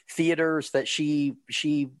in theaters that she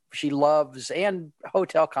loves, and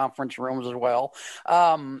hotel conference rooms as well.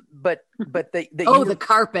 But the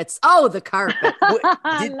carpets.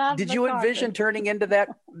 Did you envision turning into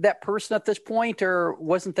that person at this point, or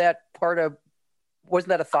wasn't that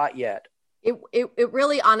a thought yet? It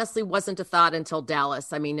really honestly wasn't a thought until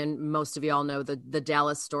Dallas. I mean, and most of you all know the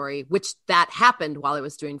Dallas story, which that happened while I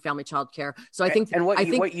was doing family child care. So I think,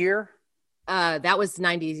 what year? That was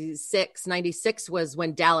 96. 96 was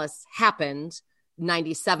when Dallas happened.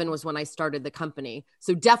 97 was when I started the company.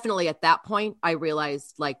 So definitely at that point, I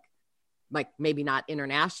realized like maybe not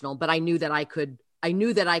international, but I knew that I could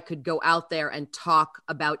go out there and talk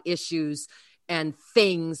about issues and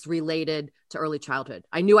things related to early childhood.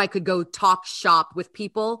 I knew I could go talk shop with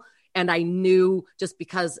people, and I knew just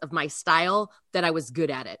because of my style that I was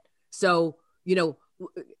good at it. So,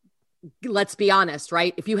 let's be honest,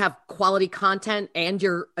 right? If you have quality content and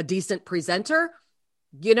you're a decent presenter,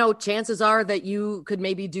 chances are that you could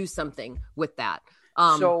maybe do something with that.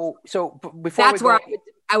 So before that's where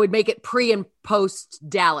I would make it pre and post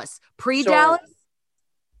Dallas. Pre-Dallas.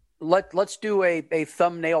 Let's do a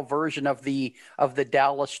thumbnail version of the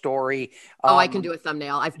Dallas story. I can do a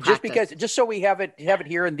thumbnail. I've practiced. just so we have it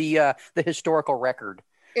here in the historical record.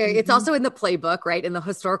 It's also in the playbook, right? In the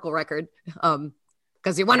historical record.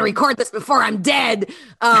 because you want to record this before I'm dead.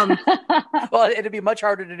 Well, it'd be much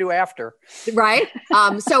harder to do after. Right.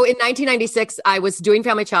 So in 1996, I was doing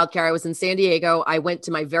family childcare. I was in San Diego. I went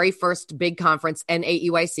to my very first big conference,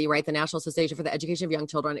 NAEYC, right? The National Association for the Education of Young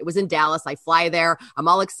Children. It was in Dallas. I fly there. I'm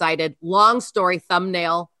all excited. Long story,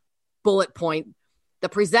 thumbnail, bullet point. The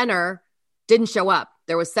presenter didn't show up.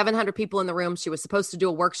 There was 700 people in the room. She was supposed to do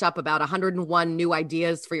a workshop about 101 new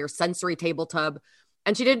ideas for your sensory table tub,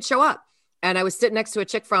 and she didn't show up. And I was sitting next to a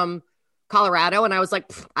chick from Colorado, and I was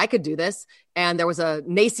like, I could do this. And there was a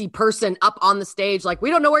NACCE person up on the stage, like, we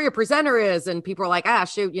don't know where your presenter is. And people were like,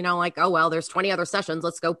 shoot, like, oh, well, there's 20 other sessions.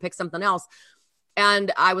 Let's go pick something else.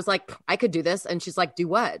 And I was like, I could do this. And she's like, do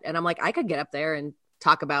what? And I'm like, I could get up there and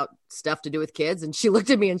talk about stuff to do with kids. And she looked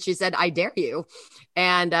at me and she said, I dare you.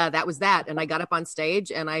 And that was that. And I got up on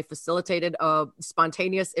stage and I facilitated a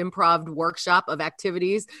spontaneous improv workshop of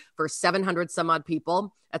activities for 700 some odd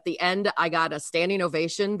people. At the end, I got a standing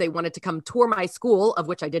ovation. They wanted to come tour my school, of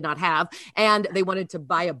which I did not have. And they wanted to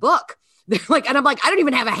buy a book. They're like, and I'm like, I don't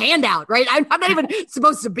even have a handout, right? I'm not even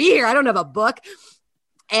supposed to be here. I don't have a book.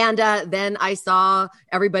 And then I saw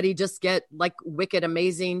everybody just get like wicked,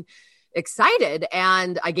 amazing, excited.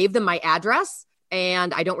 And I gave them my address,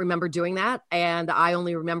 and I don't remember doing that. And I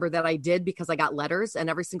only remember that I did because I got letters, and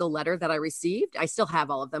every single letter that I received, I still have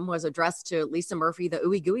all of them, was addressed to Lisa Murphy, the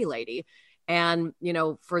ooey gooey lady. And,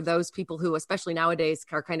 for those people who, especially nowadays,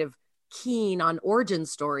 are kind of keen on origin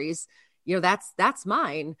stories, that's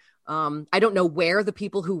mine. I don't know where the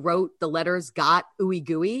people who wrote the letters got ooey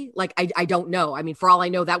gooey. Like, I don't know. I mean, for all I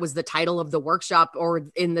know, that was the title of the workshop or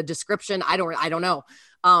in the description. I don't know.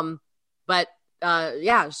 But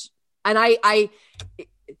yeah. And I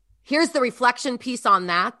here's the reflection piece on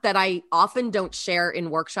that I often don't share in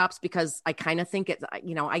workshops, because I kind of think it's,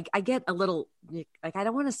 I get a little, like, I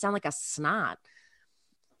don't want to sound like a snot,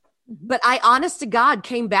 but I, honest to God,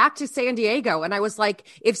 came back to San Diego and I was like,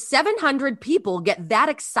 if 700 people get that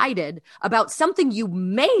excited about something you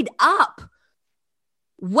made up,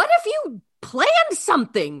 what if you planned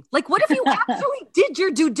something? Like, what if you actually did your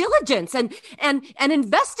due diligence and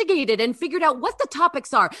investigated and figured out what the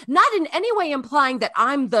topics are? Not in any way implying that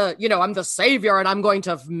I'm the savior and I'm going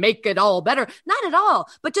to make it all better. Not at all.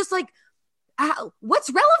 But just like, what's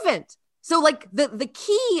relevant? So like the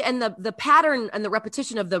key and the pattern and the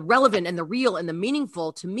repetition of the relevant and the real and the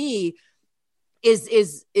meaningful, to me,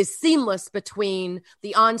 is seamless between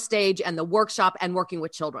the on stage and the workshop and working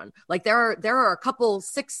with children. Like there are a couple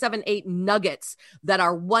 6, 7, 8 nuggets that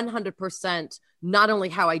are 100% not only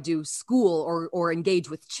how I do school or engage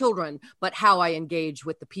with children, but how I engage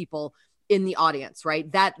with the people in the audience,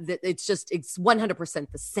 right? That it's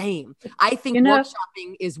 100% the same. I think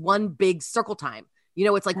workshopping is one big circle time.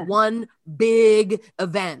 It's like one big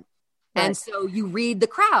event. Right. And so you read the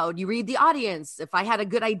crowd, you read the audience. If I had a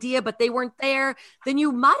good idea, but they weren't there, then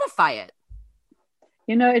you modify it.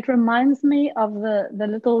 It reminds me of the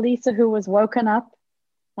little Lisa who was woken up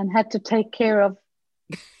and had to take care of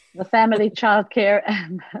the family childcare.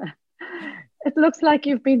 And it looks like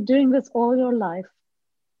you've been doing this all your life.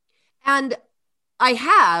 And I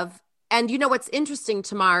have. And what's interesting,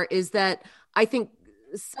 Tamar, is that I think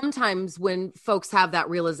sometimes when folks have that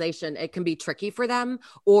realization, it can be tricky for them,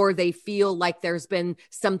 or they feel like there's been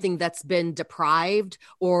something that's been deprived,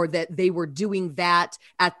 or that they were doing that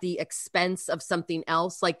at the expense of something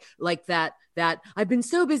else, like that I've been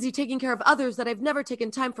so busy taking care of others that I've never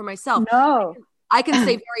taken time for myself. No, I can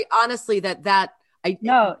say very honestly that's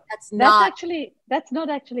not actually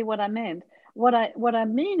what I meant. What I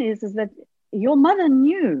mean is that your mother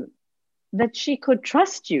knew that she could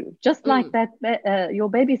trust you, just like that your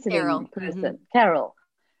babysitting Carol. person, Carol,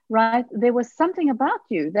 right? There was something about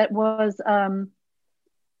you that was, some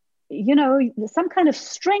kind of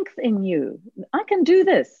strength in you. I can do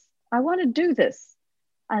this. I want to do this.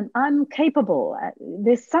 And I'm capable.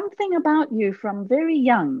 There's something about you from very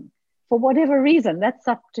young, for whatever reason. That's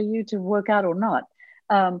up to you to work out or not.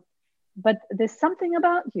 But there's something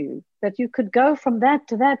about you that you could go from that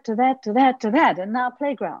to that to that to that to that, and now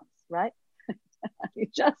playgrounds, right?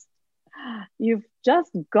 You've just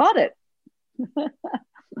got it.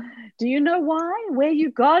 Do you know why? Where you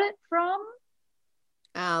got it from?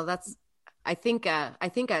 Oh, I think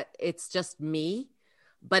it's just me,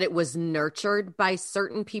 but it was nurtured by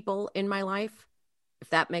certain people in my life, if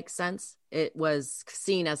that makes sense. It was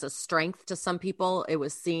seen as a strength to some people. It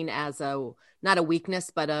was seen as not a weakness,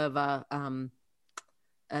 but of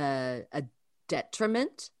a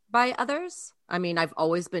detriment by others. I mean, I've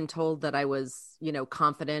always been told that I was,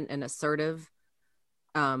 confident and assertive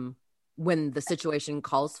when the situation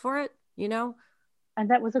calls for it, And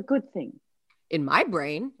that was a good thing. In my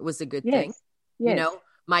brain, it was a good thing. You Yes. know,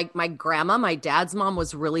 my grandma, my dad's mom,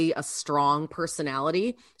 was really a strong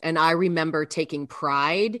personality. And I remember taking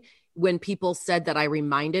pride when people said that I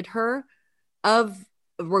reminded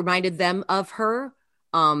them of her.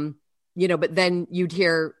 You know, but then you'd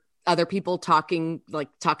hear other people talking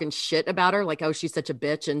shit about her, like, oh, she's such a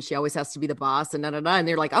bitch and she always has to be the boss and and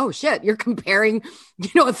they're like, oh shit, you're comparing, you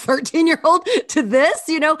know, a 13-year-old to this,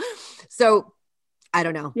 you know? So I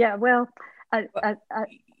don't know. Yeah, well, I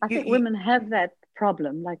think women have that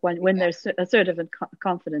problem, like when they're assertive and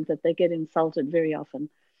confident, that they get insulted very often.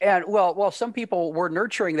 And well, some people were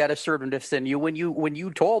nurturing that assertiveness in you when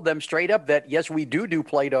you told them straight up that yes, we do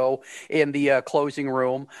Play-Doh in the closing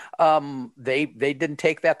room. They didn't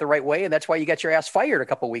take that the right way, and that's why you got your ass fired a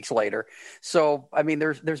couple of weeks later. So I mean,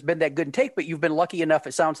 there's been that good and take, but you've been lucky enough,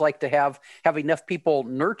 it sounds like, to have enough people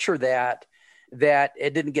nurture that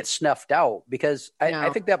it didn't get snuffed out, because I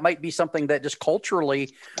think that might be something that just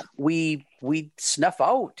culturally we snuff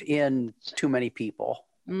out in too many people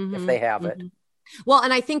if they have it. Well,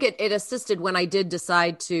 and I think it assisted when I did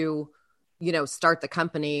decide to, you know, start the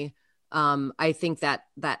company. I think that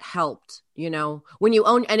helped, you know, when you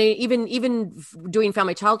own, and even doing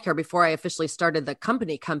family childcare before I officially started the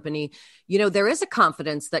company, you know, there is a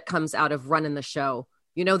confidence that comes out of running the show.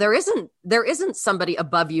 You know, there isn't somebody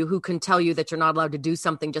above you who can tell you that you're not allowed to do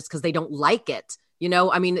something just because they don't like it. You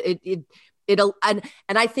know, I mean, it'll, and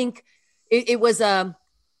I think it was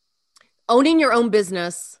owning your own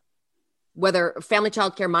business, whether family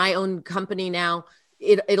childcare, my own company now,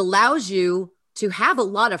 it allows you to have a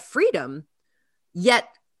lot of freedom, yet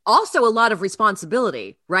also a lot of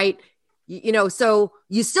responsibility, right? You know, so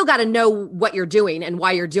you still got to know what you're doing and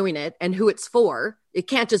why you're doing it and who it's for. It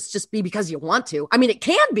can't just be because you want to. I mean, it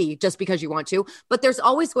can be just because you want to, but there's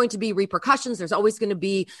always going to be repercussions. There's always going to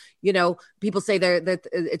be, you know, people say that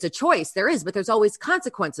it's a choice. There is, but there's always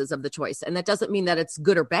consequences of the choice. And that doesn't mean that it's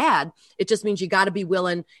good or bad. It just means you got to be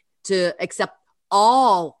willing to accept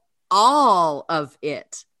all of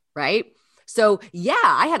it, right? So yeah,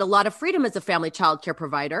 I had a lot of freedom as a family childcare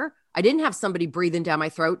provider. I didn't have somebody breathing down my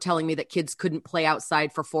throat telling me that kids couldn't play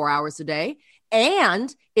outside for 4 hours a day.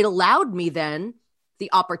 And it allowed me then the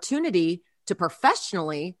opportunity to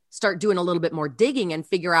professionally start doing a little bit more digging and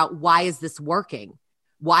figure out, why is this working?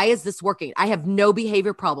 Why is this working? I have no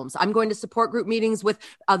behavior problems. I'm going to support group meetings with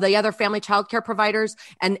the other family childcare providers,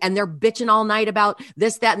 and they're bitching all night about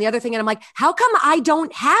this, that, and the other thing. And I'm like, how come I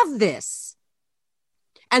don't have this?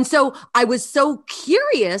 And so I was so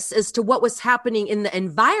curious as to what was happening in the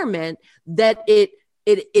environment that it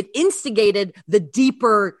instigated the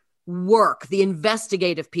deeper work, the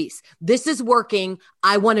investigative piece. This is working.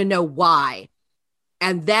 I want to know why.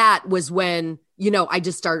 And that was when, you know, I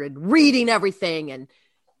just started reading everything,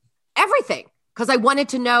 because I wanted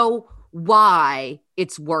to know why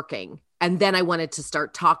it's working. And then I wanted to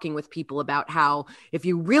start talking with people about how, if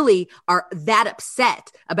you really are that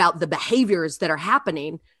upset about the behaviors that are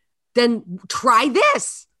happening, then try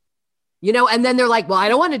this, you know? And then they're like, well, I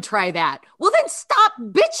don't want to try that. Well, then stop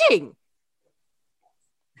bitching.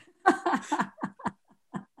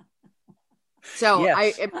 So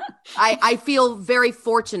yes. I feel very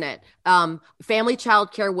fortunate. Family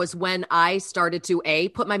childcare was when I started to A,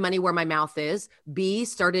 put my money where my mouth is, B,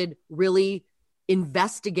 started really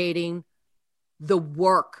investigating the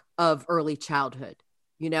work of early childhood,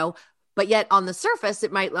 you know, but yet on the surface,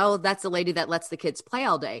 it might, oh, that's the lady that lets the kids play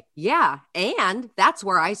all day. Yeah. And that's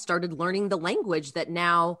where I started learning the language that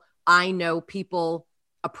now I know people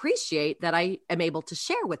appreciate, that I am able to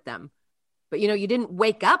share with them. But, you know, you didn't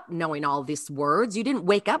wake up knowing all these words. You didn't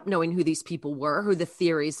wake up knowing who these people were, who the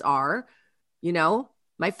theories are. You know,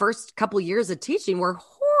 my first couple years of teaching were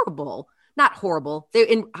horrible. Not horrible.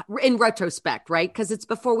 They in retrospect, right? Because it's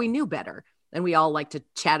before we knew better. And we all like to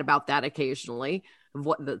chat about that occasionally, of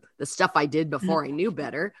what the stuff I did before I knew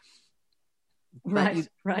better. But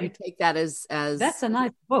right. You take that as That's a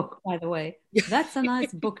nice book, by the way. That's a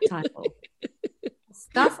nice book title.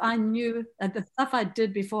 Stuff I knew, the stuff I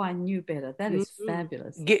did before I knew better. That is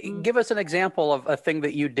fabulous. Give us an example of a thing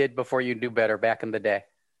that you did before you knew better back in the day.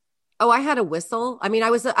 Oh, I had a whistle. I mean, I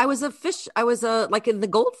was a fish. I was like in the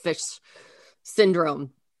goldfish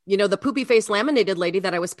syndrome. You know, the poopy face laminated lady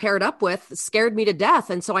that I was paired up with scared me to death.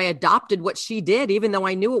 And so I adopted what she did, even though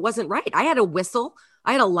I knew it wasn't right. I had a whistle.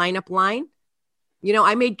 I had a lineup line. You know,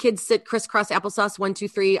 I made kids sit crisscross applesauce, 1, 2,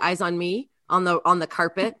 3, eyes on me on the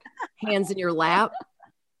carpet, hands in your lap.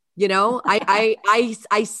 You know,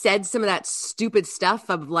 I said some of that stupid stuff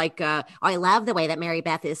of like, oh, I love the way that Mary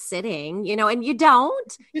Beth is sitting, you know, and you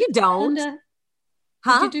don't.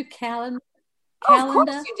 Huh? Did you do calendar? Oh, of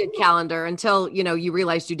course you did calendar until, you know, you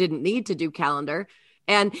realized you didn't need to do calendar.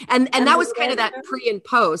 And that was kind of that pre and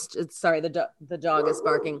post. Sorry, the dog is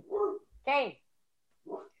barking. Okay.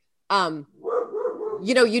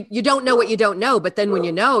 You don't know what you don't know, but then when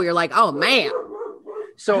you know, you're like, oh man.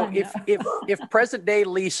 So if present day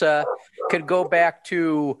Lisa could go back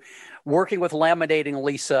to working with laminating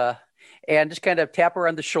Lisa and just kind of tap her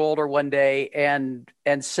on the shoulder one day and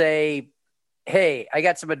say, hey, I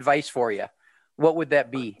got some advice for you, what would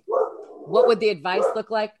that be? What would the advice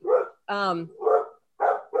look like? Sorry,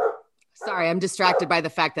 I'm distracted by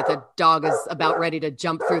the fact that the dog is about ready to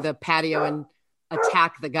jump through the patio and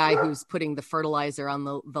attack the guy who's putting the fertilizer on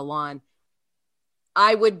the lawn.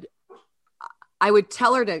 I would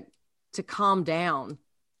tell her to calm down,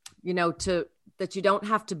 that you don't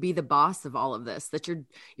have to be the boss of all of this, that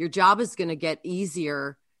your job is going to get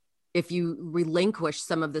easier if you relinquish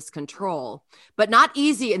some of this control, but not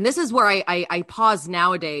easy. And this is where I pause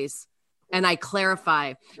nowadays and I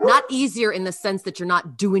clarify, not easier in the sense that you're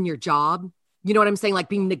not doing your job. You know what I'm saying? Like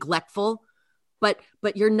being neglectful, but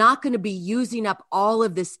you're not going to be using up all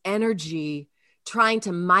of this energy trying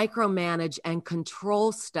to micromanage and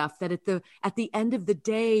control stuff that at the end of the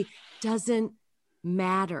day doesn't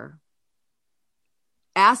matter.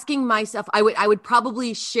 Asking myself, I would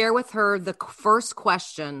probably share with her the first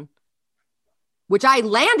question, which I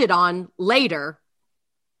landed on later,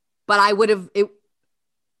 but I would have,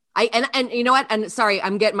 and you know what? And sorry,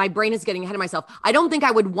 my brain is getting ahead of myself. I don't think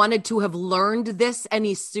I would wanted to have learned this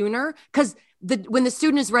any sooner, because when the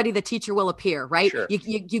student is ready, the teacher will appear, right? Sure.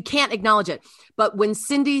 You can't acknowledge it. But when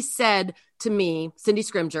Cindy said to me, Cindy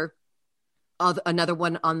Scrimger, another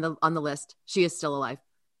one on the list, she is still alive.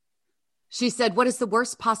 She said, what is the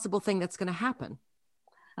worst possible thing that's going to happen?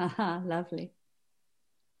 Lovely.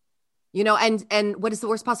 And what is the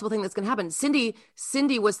worst possible thing that's going to happen?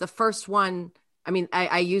 Cindy was the first one. I mean,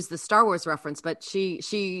 I use the Star Wars reference, but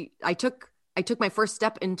I took my first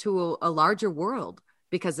step into a larger world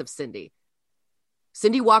because of Cindy.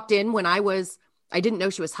 Cindy walked in when I didn't know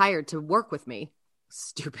she was hired to work with me.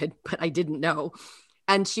 Stupid, but I didn't know.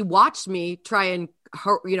 And she watched me try and,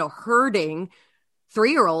 herding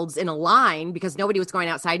 3-year-olds in a line because nobody was going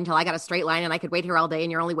outside until I got a straight line and I could wait here all day and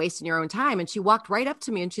you're only wasting your own time. And she walked right up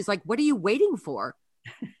to me and she's like, what are you waiting for?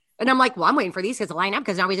 And I'm like, well, I'm waiting for these kids to line up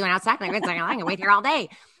because nobody's going outside. And I'm going to wait here all day.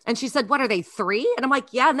 And she said, what are they, 3? And I'm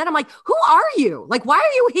like, yeah. And then I'm like, who are you? Like, why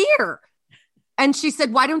are you here? And she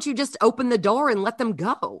said, why don't you just open the door and let them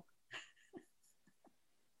go?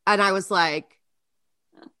 And I was like,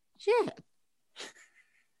 shit.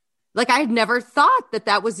 Like, I had never thought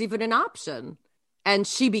that was even an option. And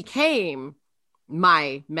she became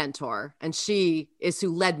my mentor. And she is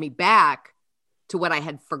who led me back to what I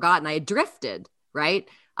had forgotten. I had drifted, right?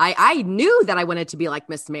 I knew that I wanted to be like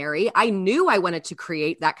Miss Mary. I knew I wanted to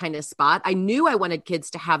create that kind of spot. I knew I wanted kids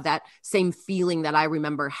to have that same feeling that I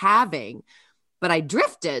remember having. But I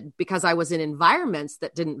drifted because I was in environments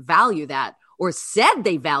that didn't value that, or said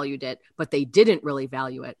they valued it, but they didn't really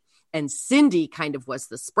value it. And Cindy kind of was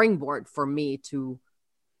the springboard for me to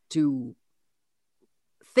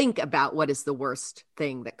think about what is the worst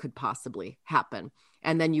thing that could possibly happen.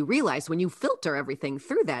 And then you realize when you filter everything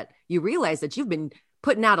through that, you realize that you've been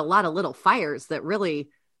putting out a lot of little fires that really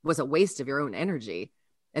was a waste of your own energy.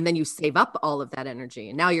 And then you save up all of that energy.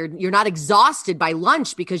 And now you're not exhausted by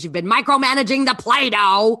lunch because you've been micromanaging the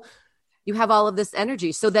Play-Doh. You have all of this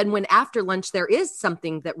energy. So then when after lunch there is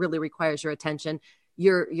something that really requires your attention,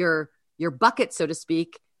 your bucket, so to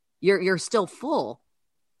speak, you're still full.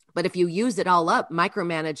 But if you use it all up,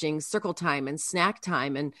 micromanaging circle time and snack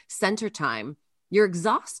time and center time, you're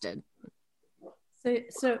exhausted.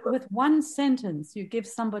 So with one sentence, you give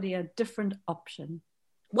somebody a different option.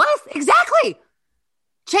 What? Exactly.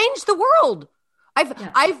 Change the world.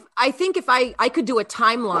 I think if I could do a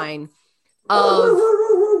timeline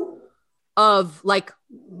of like,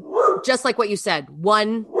 just like what you said,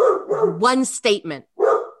 one statement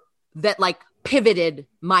that like pivoted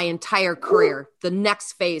my entire career, the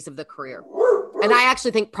next phase of the career. And I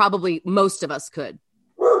actually think probably most of us could.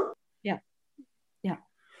 Yeah.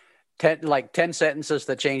 10 sentences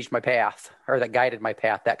that changed my path or that guided my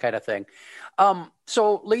path, that kind of thing.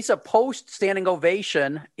 So Lisa, post standing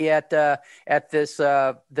ovation at this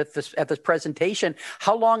presentation,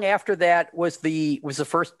 how long after that was the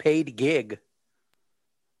first paid gig?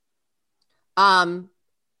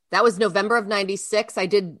 That was November of 96. I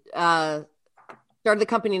did, started the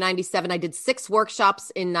company in 97. I did 6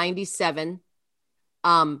 workshops in 97.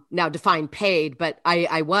 Now define paid, but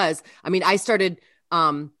I started,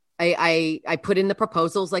 I put in the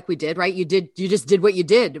proposals like we did, right? You just did what you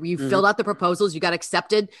did. You filled out the proposals, you got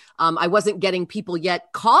accepted. I wasn't getting people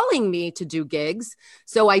yet calling me to do gigs.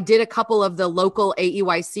 So I did a couple of the local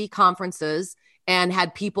AEYC conferences and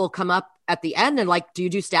had people come up at the end and like, do you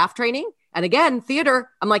do staff training? And again, theater,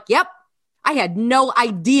 I'm like, yep. I had no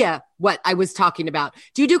idea what I was talking about.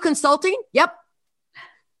 Do you do consulting? Yep.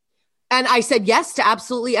 And I said yes to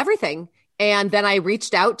absolutely everything. And then I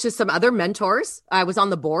reached out to some other mentors. I was on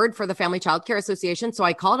the board for the Family Child Care Association. So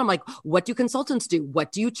I called them like, what do consultants do?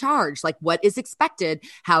 What do you charge? Like, what is expected?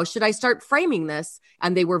 How should I start framing this?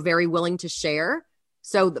 And they were very willing to share.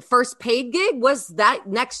 So the first paid gig was that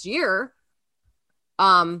next year.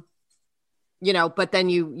 But then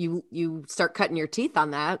you start cutting your teeth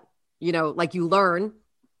on that, like you learn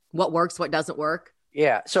what works, what doesn't work.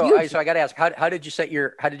 Yeah. So I got to ask, how did you set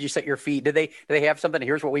your fee? Did they have something?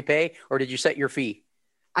 Here's what we pay, or did you set your fee?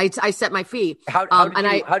 I set my fee.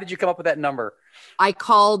 How did you come up with that number? I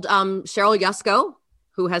called Cheryl Yusko,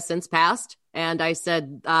 who has since passed, and I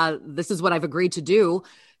said, "This is what I've agreed to do.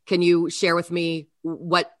 Can you share with me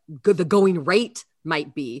what the going rate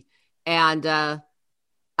might be?" And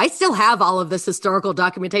I still have all of this historical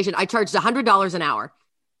documentation. I charged $100 an hour.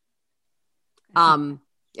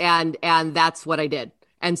 And that's what I did.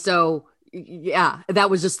 And so, yeah, that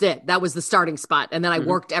was just it. That was the starting spot. And then I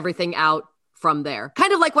worked everything out from there.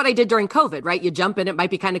 Kind of like what I did during COVID, right? You jump in, it might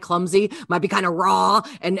be kind of clumsy, might be kind of raw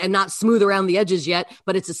and not smooth around the edges yet,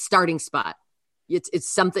 but it's a starting spot. It's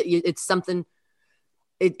something,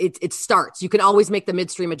 it starts. You can always make the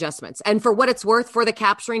midstream adjustments. And for what it's worth, for the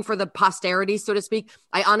capturing, for the posterity, so to speak,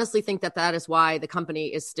 I honestly think that is why the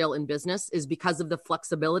company is still in business, is because of the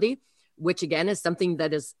flexibility, which again is something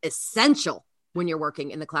that is essential when you're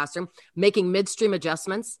working in the classroom, making midstream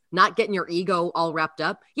adjustments, not getting your ego all wrapped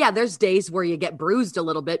up. Yeah, there's days where you get bruised a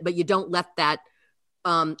little bit, but you don't let that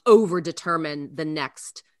over determine the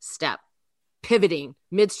next step. Pivoting,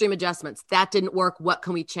 midstream adjustments, that didn't work. What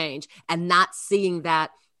can we change? And not seeing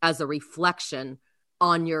that as a reflection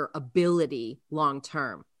on your ability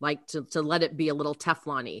long-term, like to let it be a little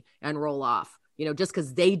Teflon-y and roll off. Just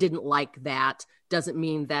because they didn't like that doesn't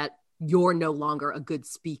mean that you're no longer a good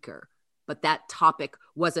speaker, but that topic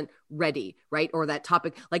wasn't ready, right? Or that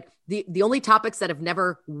topic, like the only topics that have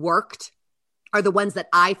never worked are the ones that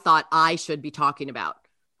I thought I should be talking about.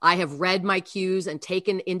 I have read my cues and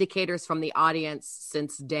taken indicators from the audience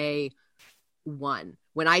since day one.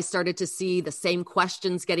 When I started to see the same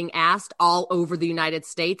questions getting asked all over the United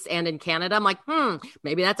States and in Canada, I'm like,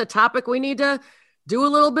 maybe that's a topic we need to do a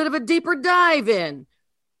little bit of a deeper dive in,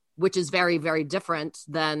 which is very, very different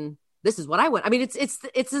than this is what I want. I mean, it's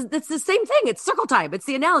the same thing. It's circle time. It's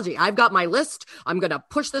the analogy. I've got my list. I'm going to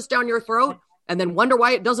push this down your throat and then wonder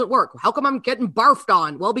why it doesn't work. How come I'm getting barfed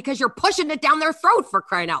on? Well, because you're pushing it down their throat, for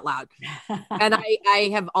crying out loud. And I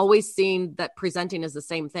have always seen that presenting is the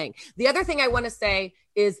same thing. The other thing I want to say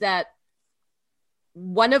is that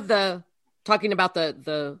one of the, talking about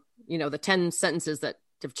the 10 sentences that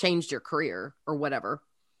have changed your career or whatever,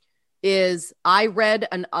 is I read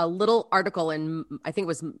a little article in, I think it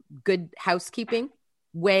was Good Housekeeping,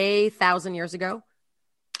 way 1,000 years ago.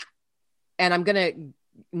 And I'm going to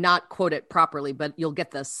not quote it properly, but you'll get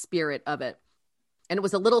the spirit of it. And it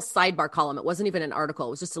was a little sidebar column. It wasn't even an article.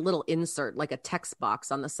 It was just a little insert, like a text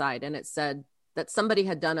box on the side. And it said that somebody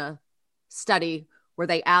had done a study where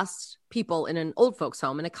they asked people in an old folks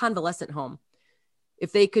home, in a convalescent home,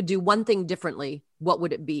 if they could do one thing differently, what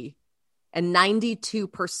would it be? And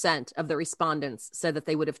 92% of the respondents said that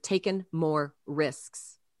they would have taken more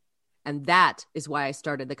risks. And that is why I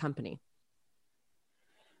started the company.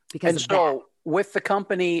 Because with the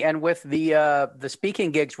company and with the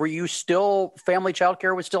speaking gigs, were you still, family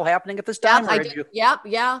childcare was still happening at this time? Yep, I did.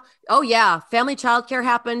 Yeah. Oh yeah. Family childcare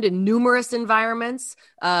happened in numerous environments.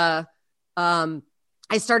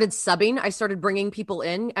 I started subbing. I started bringing people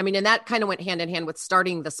in. I mean, and that kind of went hand in hand with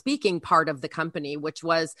starting the speaking part of the company, which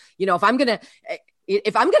was, if I'm going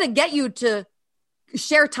to get you to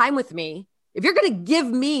share time with me, if you're going to give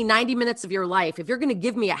me 90 minutes of your life, if you're going to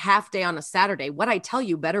give me a half day on a Saturday, what I tell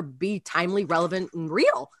you better be timely, relevant, and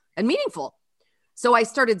real and meaningful. So I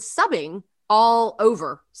started subbing all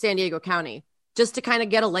over San Diego County, just to kind of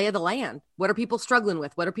get a lay of the land. What are people struggling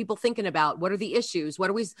with? What are people thinking about? What are the issues? What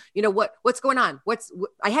are we, what's going on?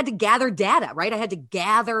 I had to gather data, right? I had to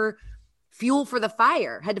gather fuel for the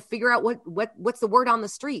fire, had to figure out what's the word on the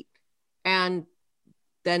street. And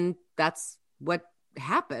then that's what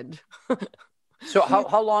happened. So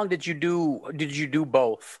how long did you do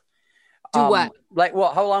both? What?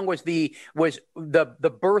 How long was the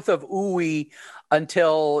birth of OUI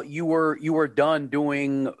until you were done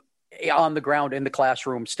doing on the ground in the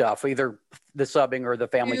classroom stuff, either the subbing or the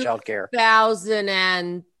family child care?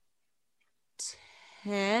 2010,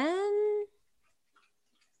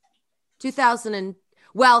 2000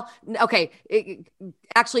 well, okay,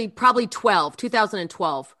 actually probably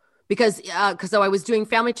 2012, because I was doing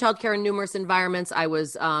family childcare in numerous environments. I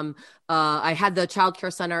was I had the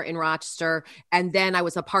childcare center in Rochester, and then I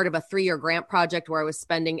was a part of a 3-year grant project where I was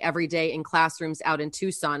spending every day in classrooms out in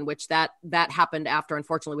Tucson, which that happened after,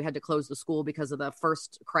 unfortunately, we had to close the school because of the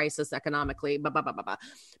first crisis economically. But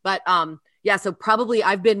yeah, so probably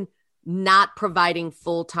I've been not providing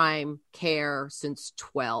full-time care since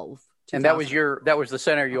 12. And that was the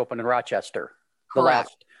center you opened in Rochester.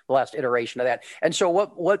 Correct. The last iteration of that. And so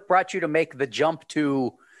what brought you to make the jump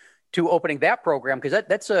to opening that program? Because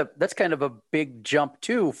that's kind of a big jump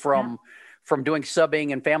too from doing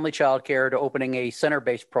subbing and family childcare to opening a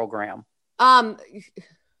center-based program. I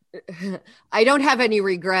don't have any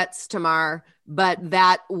regrets, Tamar, but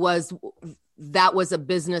that was a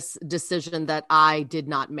business decision that I did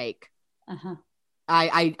not make. Uh-huh.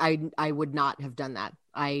 I would not have done that.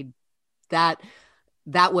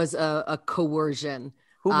 That was a coercion.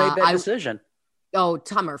 Who made that decision? Oh,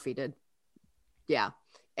 Tom Murphy did. Yeah.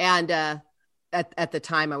 And at the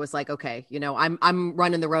time I was like, okay, I'm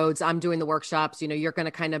running the roads, I'm doing the workshops, you're going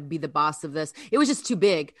to kind of be the boss of this. It was just too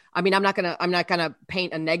big. I mean, I'm not going to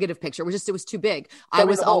paint a negative picture. It was too big. So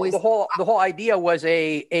the whole idea was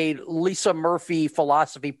a Lisa Murphy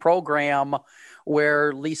philosophy program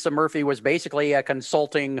where Lisa Murphy was basically a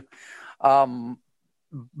consulting,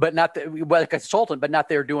 but not a consultant, but not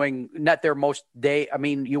their most day. I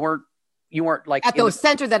mean, you weren't like at the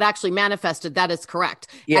center that actually manifested. That is correct.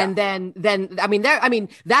 Yeah. And then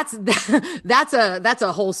that's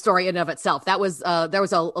a whole story in and of itself. That was there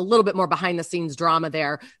was a little bit more behind the scenes drama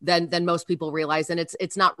there than most people realize. And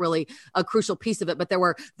it's not really a crucial piece of it, but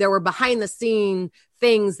there were behind the scene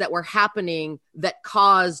things that were happening that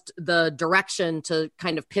caused the direction to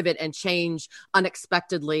kind of pivot and change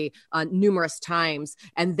unexpectedly numerous times.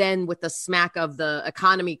 And then with the smack of the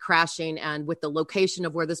economy crashing and with the location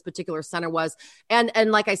of where this particular center was, and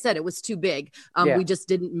like I said, it was too big. We just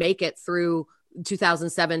didn't make it through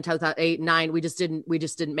 2007, 2008, 2009. We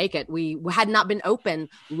just didn't make it. We had not been open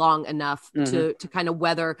long enough to kind of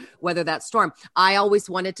weather that storm. I always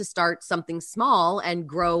wanted to start something small and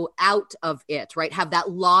grow out of it, right? Have that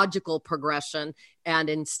logical progression. And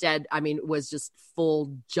instead, it was just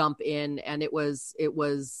full jump in, and it was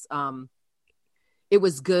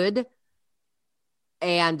good,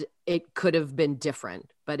 and it could have been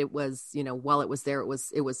different, but it was, while it was there, it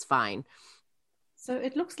was fine. So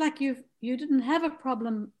it looks like you didn't have a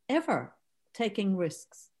problem ever taking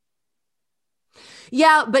risks.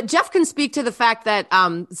 Yeah, but Jeff can speak to the fact that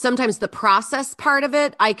sometimes the process part of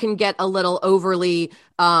it, I can get a little overly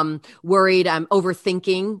worried. I'm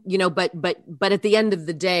overthinking, but at the end of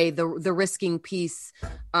the day, the risking piece,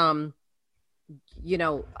 I'm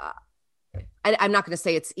not going to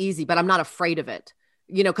say it's easy, but I'm not afraid of it.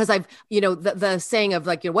 Because I've, the saying of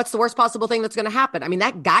like, what's the worst possible thing that's going to happen? I mean,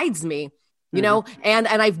 that guides me. And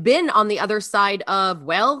I've been on the other side of,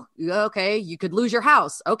 well, okay, you could lose your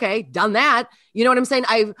house. Okay. Done that. You know what I'm saying?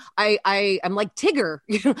 I'm like Tigger.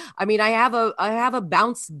 I have a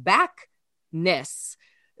bounce backness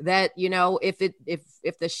that,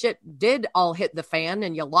 if the shit did all hit the fan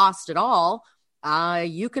and you lost it all,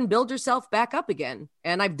 you can build yourself back up again.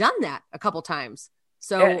 And I've done that a couple times.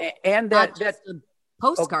 So, and that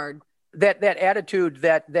postcard. That attitude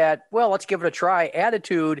that well, let's give it a try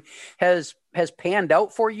attitude has panned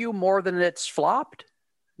out for you more than it's flopped.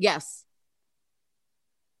 Yes.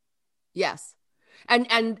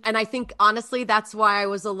 And I think honestly, that's why I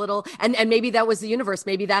was a little, and maybe that was the universe.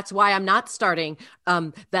 Maybe that's why I'm not starting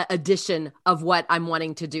the addition of what I'm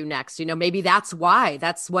wanting to do next. Maybe that's why.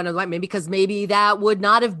 That's one of maybe because maybe that would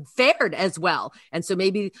not have fared as well. And so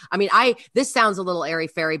maybe, this sounds a little airy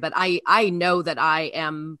fairy, but I know that I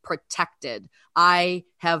am protected. I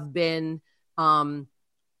have been, that's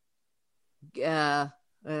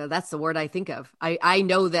the word I think of. I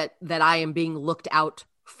know that I am being looked out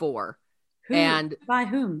for. Who? And by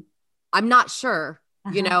whom? I'm not sure.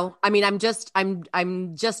 I'm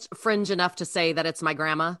just fringe enough to say that it's my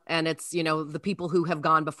grandma and it's, the people who have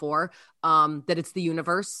gone before, that it's the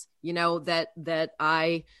universe, that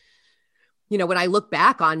I, when I look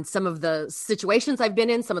back on some of the situations I've been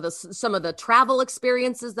in, some of the travel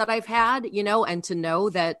experiences that I've had, and to know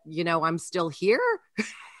that, I'm still here,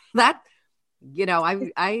 that,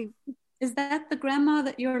 I is that the grandma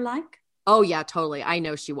that you're like? Oh yeah, totally. I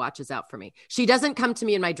know she watches out for me. She doesn't come to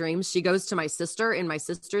me in my dreams. She goes to my sister in my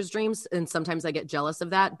sister's dreams. And sometimes I get jealous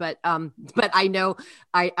of that. But I know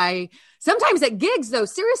I sometimes at gigs though,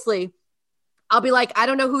 seriously, I'll be like, I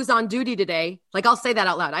don't know who's on duty today. Like I'll say that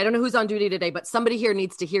out loud. I don't know who's on duty today, but somebody here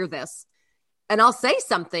needs to hear this. And I'll say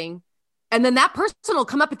something. And then that person will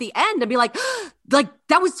come up at the end and be like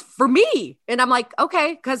that was for me. And I'm like,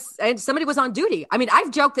 okay, because somebody was on duty. I mean,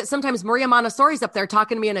 I've joked that sometimes Maria Montessori's up there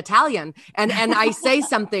talking to me in Italian and I say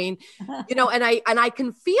something, and I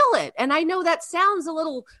can feel it. And I know that sounds a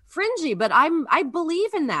little fringy, but I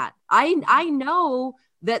believe in that. I know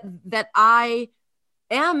that I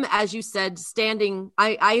am, as you said, standing.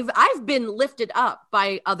 I've been lifted up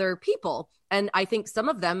by other people. And I think some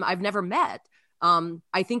of them I've never met.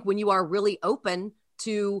 I think when you are really open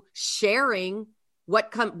to sharing what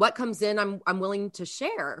comes in, I'm willing to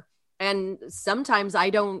share. And sometimes I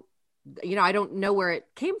don't know where it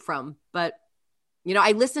came from, but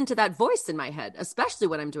I listen to that voice in my head, especially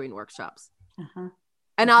when I'm doing workshops. Uh-huh.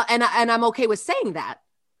 And I'm okay with saying that.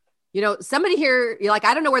 Somebody here, you're like,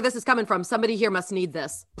 I don't know where this is coming from. Somebody here must need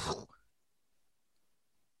this.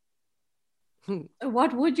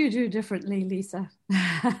 What would you do differently, Lisa?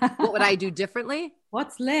 What would I do differently?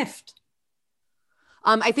 What's left?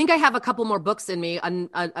 I think I have a couple more books in me,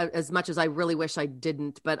 as much as I really wish I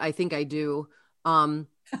didn't, but I think I do. I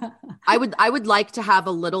would like to have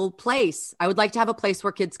a little place. I would like to have a place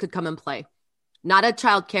where kids could come and play. Not a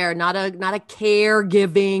childcare, not a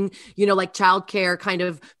caregiving, like childcare kind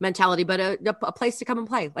of mentality, but a place to come and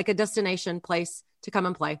play, like a destination place to come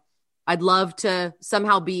and play. I'd love to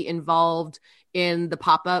somehow be involved in the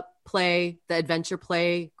pop-up play, the adventure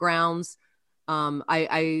playgrounds.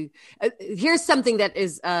 Here's something that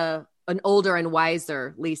is an older and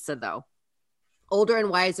wiser Lisa, though. Older and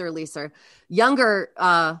wiser Lisa. Younger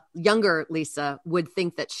Lisa would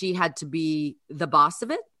think that she had to be the boss of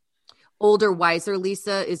it. Older, wiser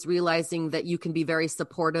Lisa is realizing that you can be very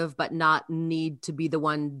supportive, but not need to be the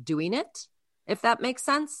one doing it, if that makes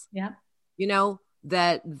sense. Yeah.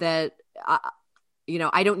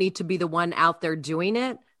 I don't need to be the one out there doing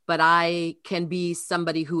it, but I can be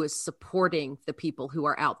somebody who is supporting the people who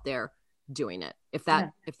are out there doing it. If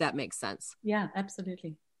that makes sense. Yeah,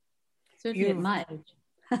 absolutely. Certainly at my age.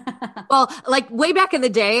 Well, like way back in the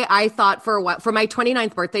day, I thought for my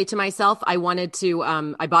 29th birthday to myself, I wanted to,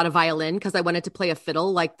 I bought a violin because I wanted to play a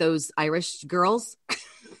fiddle like those Irish girls.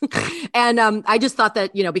 And I just thought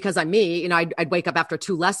that, because I'm me, I'd wake up after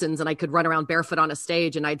 2 lessons and I could run around barefoot on a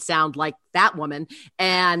stage and I'd sound like that woman.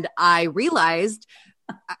 And I realized,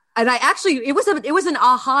 and it was an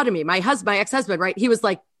aha to me. My ex-husband, right? He was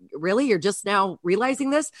like, really? You're just now realizing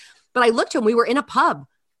this? But I looked at him, we were in a pub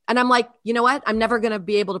and I'm like, you know what? I'm never going to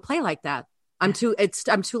be able to play like that. I'm too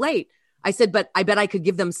late. I said, but I bet I could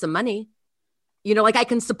give them some money. Like I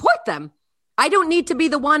can support them. I don't need to be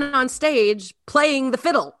the one on stage playing the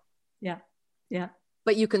fiddle. Yeah. Yeah.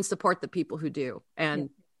 But you can support the people who do. And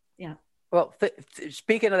yeah. Well,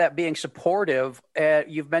 speaking of that being supportive,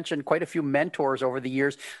 you've mentioned quite a few mentors over the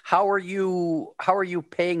years. How are you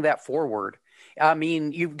paying that forward? I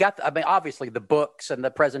mean, obviously the books and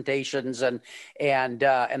the presentations and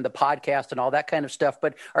the podcast and all that kind of stuff.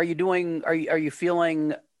 But are you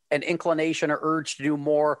feeling an inclination or urge to do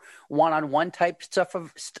more one-on-one type stuff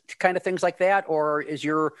of kind of things like that? Or is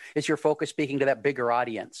your focus speaking to that bigger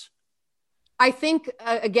audience? I think,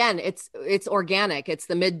 again, it's organic. It's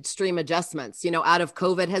the midstream adjustments, out of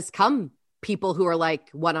COVID has come people who are like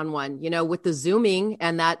one-on-one, with the Zooming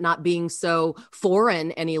and that not being so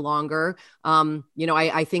foreign any longer.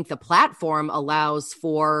 I think the platform allows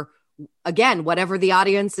for, again, whatever the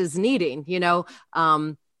audience is needing,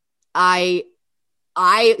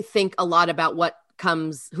 I think a lot about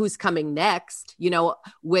who's coming next,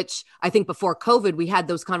 which I think before COVID, we had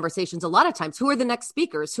those conversations a lot of times. Who are the next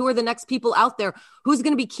speakers? Who are the next people out there? Who's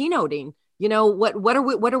going to be keynoting? What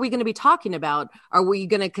are we going to be talking about? Are we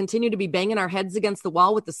going to continue to be banging our heads against the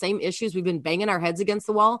wall with the same issues we've been banging our heads against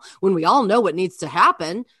the wall when we all know what needs to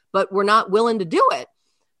happen, but we're not willing to do it?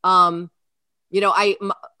 I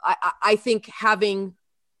think having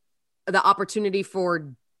the opportunity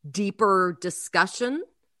for deeper discussion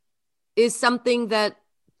is something that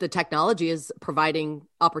the technology is providing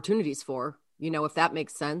opportunities for, if that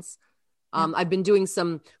makes sense. I've been doing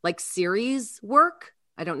some like series work.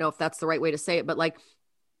 I don't know if that's the right way to say it, but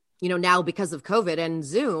now because of COVID and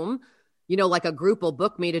Zoom, like a group will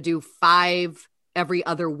book me to do 5 every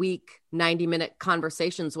other week, 90-minute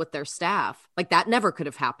conversations with their staff. Like that never could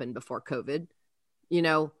have happened before COVID,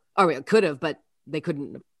 it could have, but they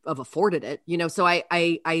couldn't have afforded it, So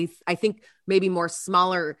I think maybe more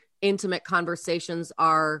smaller, intimate conversations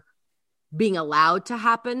are being allowed to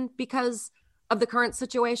happen because of the current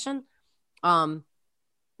situation.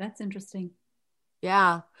 That's interesting.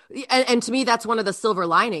 Yeah. And to me, that's one of the silver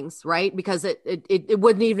linings, right? Because it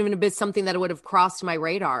wouldn't even have been something that would have crossed my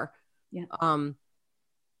radar. Yeah.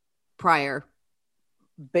 Prior.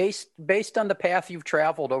 Based on the path you've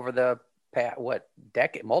traveled over the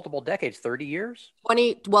multiple decades, 30 years?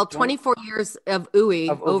 24 years of UI,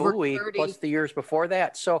 over UI 30, plus the years before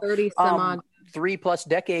that. So 30 some odd. 3+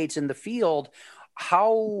 decades in the field.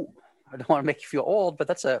 How, I don't want to make you feel old, but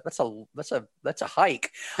that's a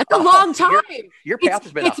hike. That's a long time. Your path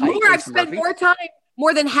has been a hike. I've spent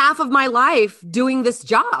more than half of my life doing this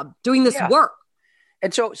job, doing this work.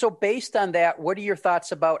 And so based on that, what are your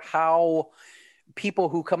thoughts about how people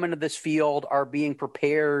who come into this field are being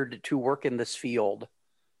prepared to work in this field?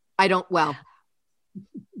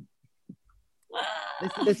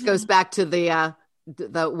 This goes back to the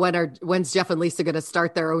when's Jeff and Lisa going to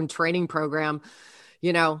start their own training program?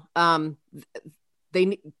 You know,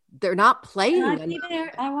 they're not playing.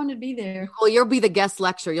 I want to be there. Well, you'll be the guest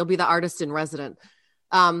lecturer. You'll be the artist in resident.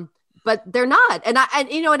 But they're not. And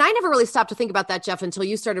I never really stopped to think about that, Jeff, until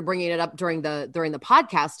you started bringing it up during the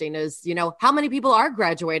podcasting is, how many people are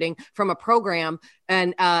graduating from a program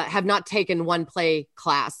and have not taken one play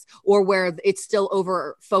class, or where it's still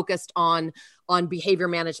over focused on behavior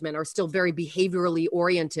management, or still very behaviorally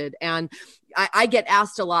oriented. And I get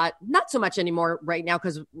asked a lot, not so much anymore right now,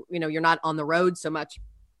 because, you're not on the road so much,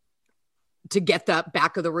 to get the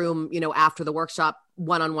back of the room, after the workshop,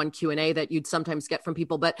 one-on-one Q&A that you'd sometimes get from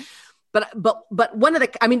people. But one of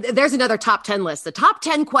there's another top 10 list, the top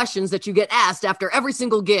 10 questions that you get asked after every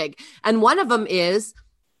single gig. And one of them is,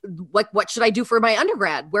 what should I do for my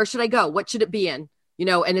undergrad? Where should I go? What should it be in?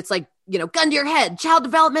 And it's like, gun to your head, child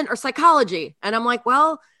development or psychology. And I'm like,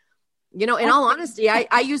 well, in all honesty,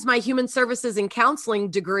 I use my human services and counseling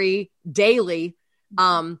degree daily.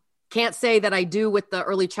 Can't say that I do with the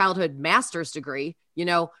early childhood master's degree,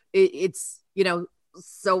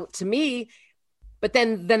 so to me, but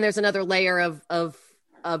then there's another layer of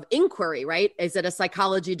inquiry, right? Is it a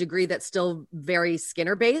psychology degree that's still very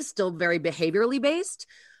Skinner based, still very behaviorally based?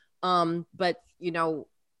 But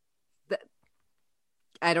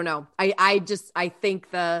I don't know. I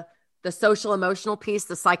think the social emotional piece,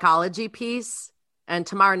 the psychology piece, and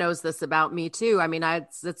Tamara knows this about me too. I mean,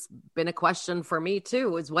 it's been a question for me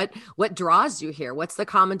too, is what draws you here? What's the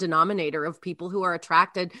common denominator of people who are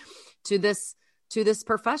attracted to this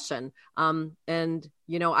profession? It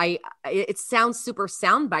sounds super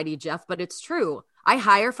soundbitey, Jeff, but it's true. I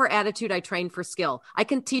hire for attitude. I train for skill. I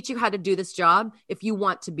can teach you how to do this job if you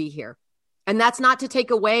want to be here. And that's not to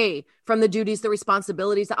take away from the duties, the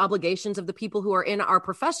responsibilities, the obligations of the people who are in our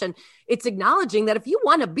profession. It's acknowledging that if you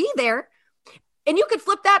want to be there, and you could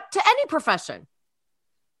flip that to any profession.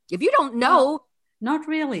 If you don't know. Not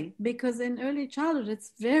really, because in early childhood,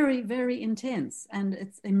 it's very, very intense, and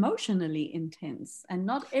it's emotionally intense, and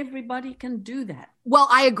not everybody can do that. Well,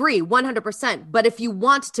 I agree 100%. But if you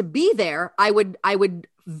want to be there, I would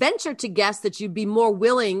venture to guess that you'd be more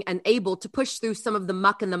willing and able to push through some of the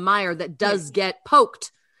muck and the mire that does get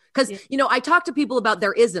poked. Because, I talk to people about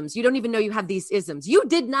their isms. You don't even know you have these isms. You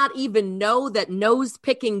did not even know that nose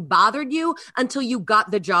picking bothered you until you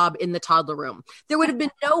got the job in the toddler room. There would have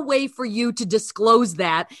been no way for you to disclose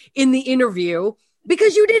that in the interview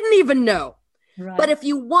because you didn't even know. Right. But if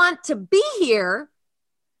you want to be here,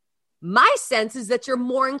 my sense is that you're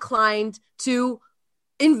more inclined to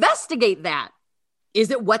investigate that.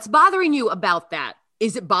 Is it what's bothering you about that?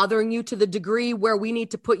 Is it bothering you to the degree where we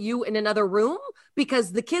need to put you in another room?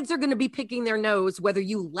 Because the kids are going to be picking their nose whether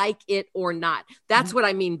you like it or not. That's what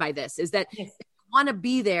I mean by this, is that if you want to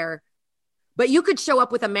be there, but you could show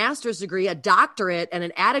up with a master's degree, a doctorate, and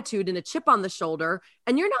an attitude and a chip on the shoulder,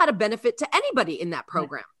 and you're not a benefit to anybody in that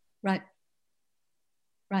program. Right.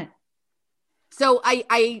 So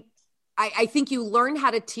I think you learn how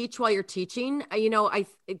to teach while you're teaching. I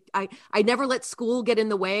never let school get in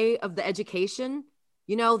the way of the education.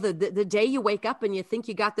 The day you wake up and you think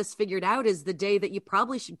you got this figured out is the day that you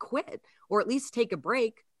probably should quit, or at least take a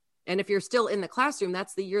break. And if you're still in the classroom,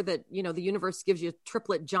 that's the year that, the universe gives you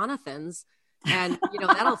triplet Jonathans, and,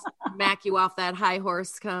 that'll smack you off that high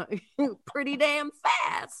horse pretty damn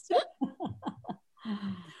fast.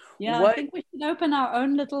 Yeah. I think we should open our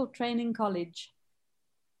own little training college.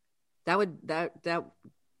 Let's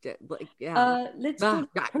call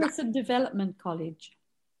it Person Development College.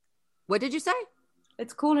 What did you say?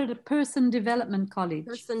 Let's call it a Person Development College.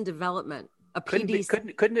 Person Development. A couldn't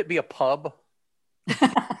PD. Couldn't it be a pub?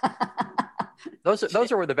 Those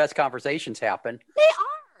are where the best conversations happen. They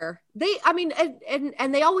I mean,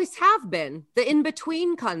 and they always have been the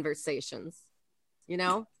in-between conversations, you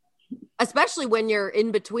know, especially when you're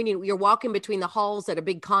you're walking between the halls at a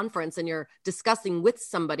big conference and you're discussing with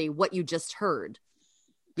somebody what you just heard.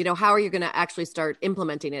 You know, how are you going to actually start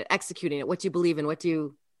implementing it, executing it? What do you believe in? What do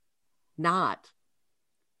you not?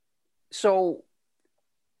 So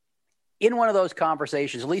in one of those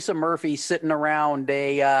conversations, Lisa Murphy sitting around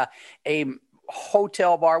a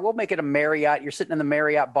hotel bar. We'll make it a Marriott. You're sitting in the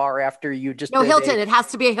Marriott bar after you just Hilton. It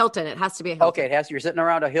has to be a Hilton. Okay, it has to. You're sitting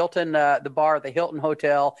around a Hilton, the bar at the Hilton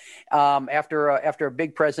Hotel after a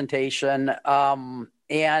big presentation,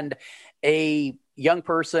 and a young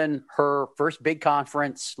person, her first big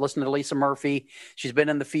conference, listening to Lisa Murphy. She's been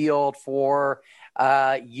in the field for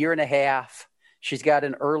a year and a half. She's got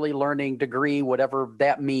an early learning degree, whatever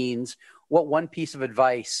that means. What one piece of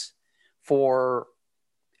advice for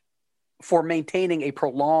maintaining a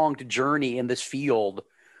prolonged journey in this field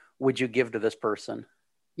would you give to this person?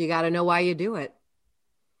 You got to know why you do it.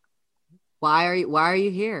 Why are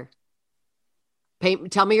you here?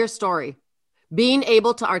 Tell me your story. Being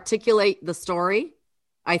able to articulate the story,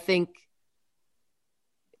 I think,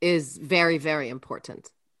 is very, very important,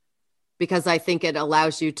 because I think it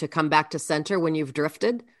allows you to come back to center when you've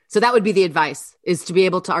drifted. So that would be the advice, is to be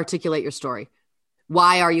able to articulate your story.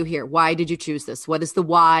 Why are you here? Why did you choose this? What is the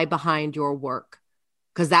why behind your work?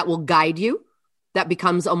 Because that will guide you. That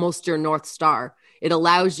becomes almost your North Star. It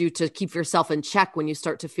allows you to keep yourself in check when you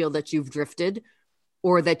start to feel that you've drifted,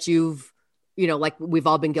 or that you've, you know, like we've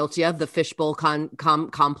all been guilty of, the fishbowl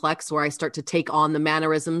complex, where I start to take on the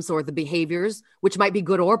mannerisms or the behaviors, which might be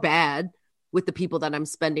good or bad, with the people that I'm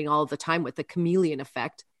spending all the time with, the chameleon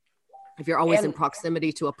effect. If you're always in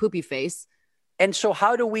proximity to a poopy face. And so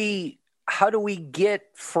how do we get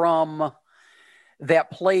from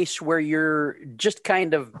that place where you're just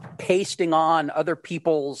kind of pasting on other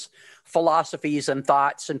people's philosophies and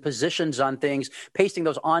thoughts and positions on things, pasting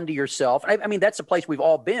those onto yourself? I mean, that's a place we've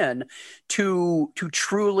all been, to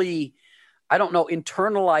truly, I don't know,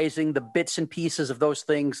 internalizing the bits and pieces of those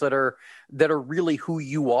things that are really who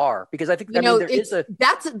you are. Because I think,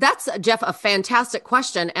 that's Jeff, a fantastic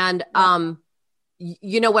question. And,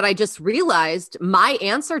 you know what I just realized, my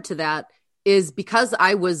answer to that is, because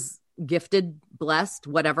I was gifted, blessed,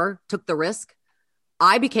 whatever, took the risk,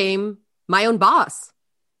 I became my own boss.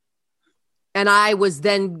 And I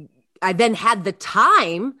then had the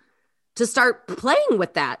time to start playing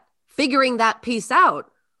with that, figuring that piece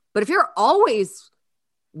out. But if you're always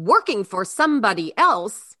working for somebody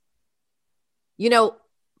else, you know,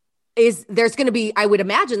 there's going to be, I would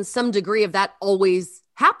imagine, some degree of that always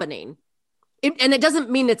happening. And it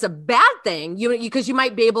doesn't mean it's a bad thing, because you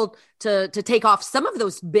might be able to take off some of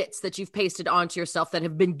those bits that you've pasted onto yourself that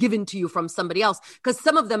have been given to you from somebody else, because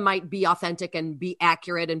some of them might be authentic and be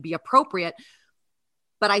accurate and be appropriate.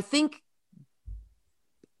 But I think,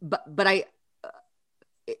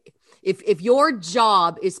 if your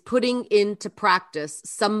job is putting into practice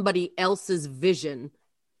somebody else's vision,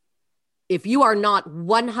 if you are not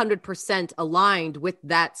 100% aligned with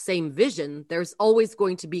that same vision, there's always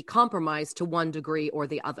going to be compromise to one degree or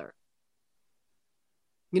the other.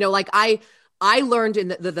 You know, like I learned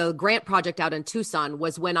in the grant project out in Tucson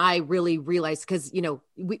was when I really realized, because, you know,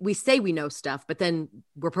 we say we know stuff, but then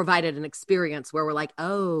we're provided an experience where we're like,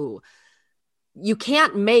 oh, you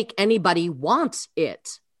can't make anybody want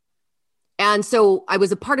it. And so I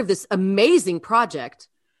was a part of this amazing project,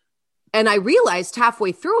 and I realized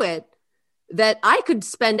halfway through it that I could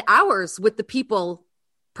spend hours with the people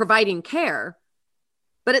providing care.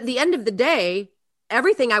 But at the end of the day,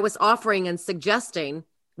 everything I was offering and suggesting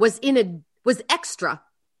was extra.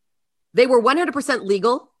 They were 100%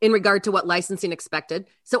 legal in regard to what licensing expected.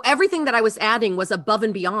 So everything that I was adding was above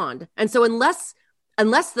and beyond. And so unless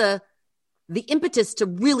the impetus to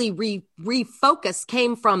really refocus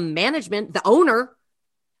came from management, the owner,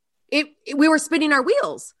 we were spinning our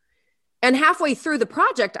wheels. And halfway through the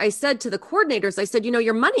project, I said to the coordinators, I said, you know,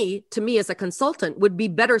 your money to me as a consultant would be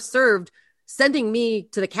better served sending me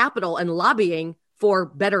to the Capitol and lobbying for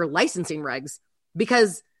better licensing regs,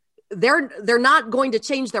 because they're not going to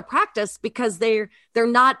change their practice because they're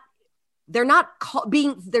not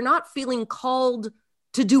feeling called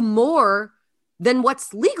to do more than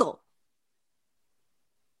what's legal.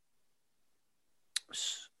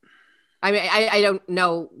 I mean, I don't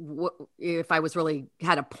know if I was really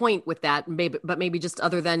had a point with that, but maybe just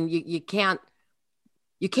other than you can't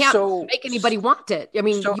make anybody want it. I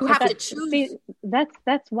mean, you have to choose. See,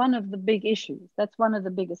 that's one of the big issues. That's one of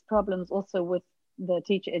the biggest problems also with the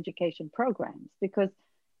teacher education programs, because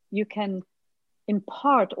you can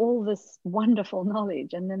impart all this wonderful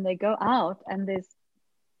knowledge and then they go out and there's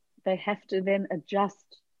they have to then adjust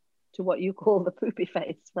to what you call the poopy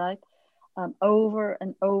face, right? Over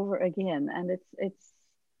and over again. And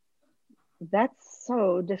that's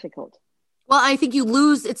so difficult. Well, I think you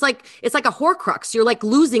lose, it's like a Horcrux. You're like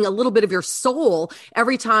losing a little bit of your soul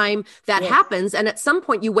every time that happens. And at some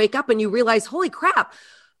point you wake up and you realize, holy crap,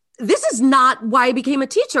 this is not why I became a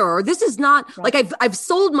teacher, or this is not like I've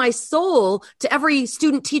sold my soul to every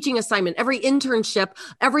student teaching assignment, every internship,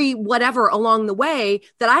 every whatever along the way,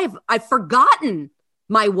 that I've forgotten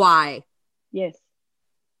my why. Yes.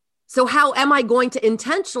 So how am I going to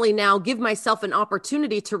intentionally now give myself an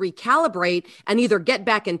opportunity to recalibrate and either get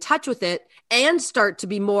back in touch with it and start to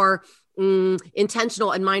be more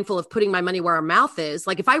intentional and mindful of putting my money where our mouth is?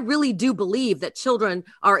 Like, if I really do believe that children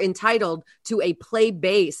are entitled to a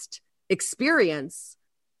play-based experience,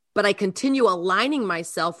 but I continue aligning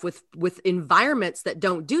myself with environments that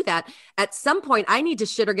don't do that, at some point I need to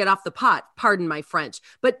shit or get off the pot. Pardon my French.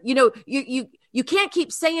 But you can't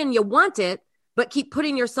keep saying you want it, but keep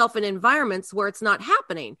putting yourself in environments where it's not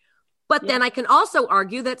happening. But then I can also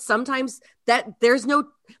argue that sometimes that there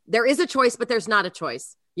is a choice, but there's not a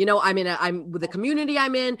choice. I'm with the community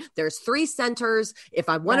I'm in. There's 3 centers. If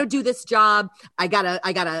I want to do this job, I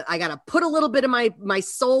gotta put a little bit of my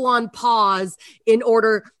soul on pause in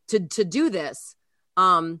order to do this.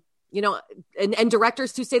 And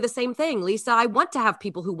directors who say the same thing. Lisa, I want to have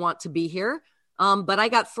people who want to be here. But I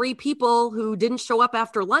got 3 people who didn't show up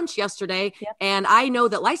after lunch yesterday. Yep. And I know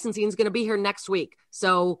that licensing is going to be here next week.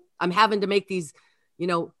 So I'm having to make these,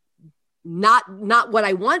 not what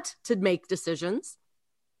I want to make decisions.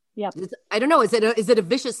 Yeah. I don't know. Is it a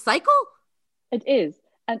vicious cycle? It is.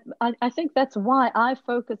 And I think that's why I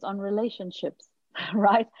focus on relationships,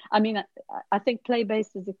 right? I mean, I think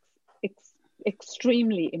play-based is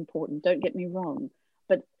extremely important. Don't get me wrong.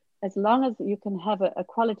 But as long as you can have a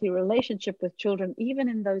quality relationship with children, even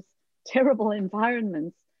in those terrible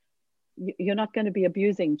environments, you're not going to be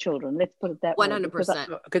abusing children. Let's put it that 100%.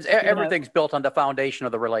 way. Because everything's built on the foundation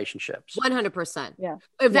of the relationships. 100%. Yeah.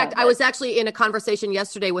 In fact, I was actually in a conversation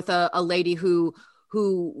yesterday with a lady who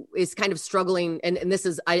is kind of struggling. And this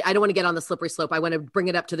is, I don't want to get on the slippery slope. I want to bring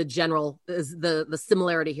it up to the general, the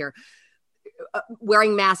similarity here.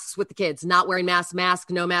 Wearing masks with the kids, not wearing mask,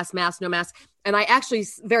 no mask, no mask. And I actually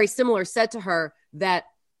very similar said to her that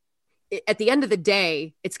at the end of the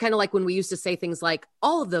day, it's kind of like when we used to say things like,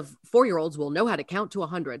 all of the 4-year-olds will know how to count to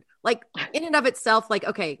 100. Like, in and of itself, like,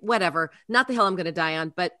 okay, whatever, not the hill I'm going to die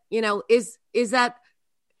on. But, is that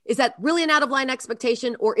really an out of line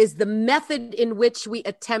expectation, or is the method in which we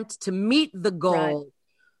attempt to meet the goal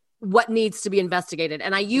what needs to be investigated?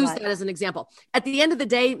 And I use that as an example. At the end of the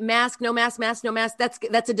day, mask, no mask,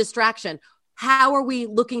 that's a distraction. How are we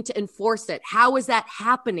looking to enforce it? How is that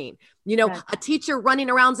happening? A teacher running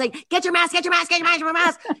around saying, get your mask, get your mask, get your mask, get your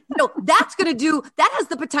mask. That has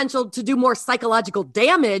the potential to do more psychological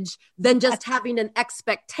damage than just having an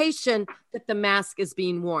expectation that the mask is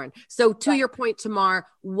being worn. So to your point, Tamar,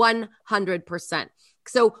 100%.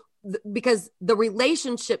 So because the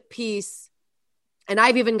relationship piece, and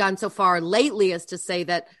I've even gone so far lately as to say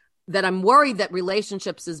that I'm worried that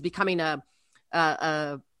relationships is becoming a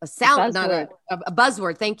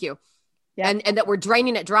buzzword. Thank you. Yeah. And that we're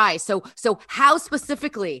draining it dry. So how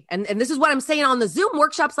specifically, and this is what I'm saying on the Zoom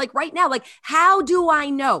workshops, like right now, like, how do I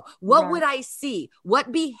know? What would I see?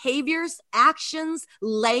 What behaviors, actions,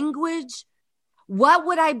 language, what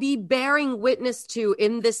would I be bearing witness to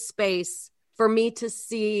in this space for me to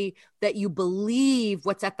see that you believe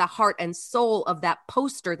what's at the heart and soul of that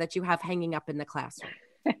poster that you have hanging up in the classroom?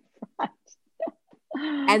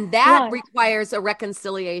 And that requires a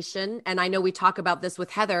reconciliation. And I know we talk about this with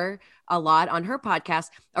Heather a lot on her podcast,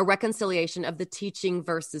 a reconciliation of the teaching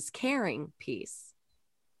versus caring piece,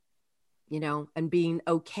 and being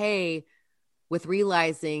okay with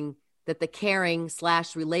realizing that the caring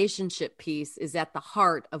 / relationship piece is at the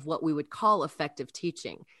heart of what we would call effective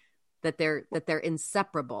teaching, that they're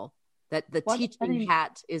inseparable, that the teaching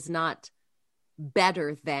hat is not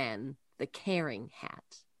better than the caring hat.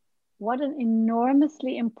 What an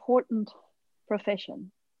enormously important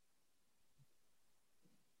profession.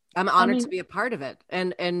 I'm honored to be a part of it,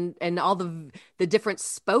 and all the different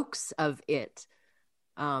spokes of it.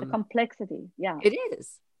 The complexity, it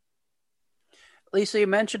is. Lisa, you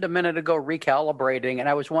mentioned a minute ago recalibrating, and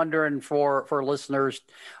I was wondering for listeners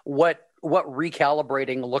what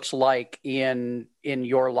recalibrating looks like in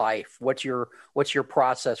your life. What's your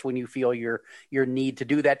process when you feel your need to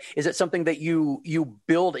do that? Is it something that you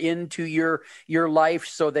build into your life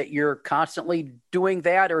so that you're constantly doing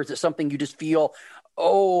that, or is it something you just feel,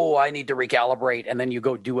 oh, I need to recalibrate, and then you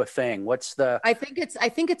go do a thing? I think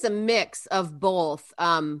it's a mix of both.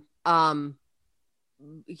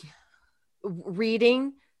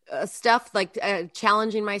 reading stuff, like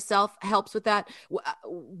challenging myself helps with that.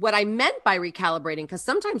 What I meant by recalibrating, because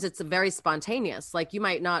sometimes it's very spontaneous. Like you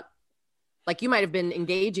might have been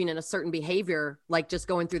engaging in a certain behavior, like just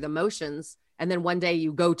going through the motions. And then one day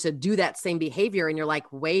you go to do that same behavior and you're like,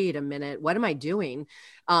 wait a minute, what am I doing?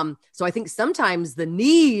 So I think sometimes the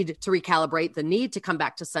need to recalibrate, the need to come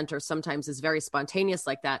back to center sometimes is very spontaneous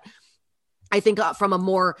like that. I think from a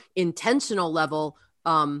more intentional level,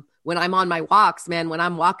 when I'm on my walks, man, when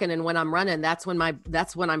I'm walking and when I'm running, that's when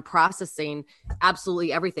I'm processing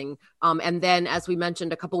absolutely everything. And then as we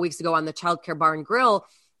mentioned a couple of weeks ago on the Childcare Bar and Grill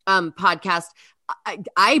podcast,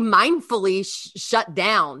 I mindfully shut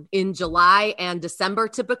down in July and December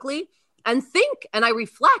typically and think, and I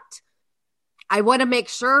reflect. I want to make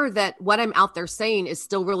sure that what I'm out there saying is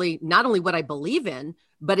still really not only what I believe in,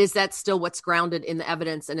 but is that still what's grounded in the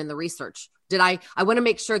evidence and in the research? I want to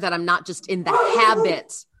make sure that I'm not just in the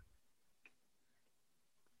habit.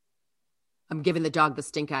 I'm giving the dog the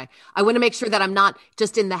stink eye. I want to make sure that I'm not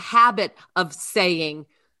just in the habit of saying,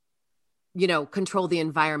 control the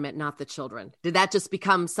environment, not the children. Did that just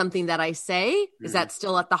become something that I say? Is that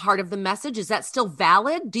still at the heart of the message? Is that still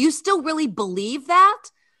valid? Do you still really believe that?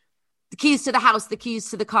 The keys to the house, the keys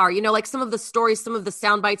to the car, like some of the stories, some of the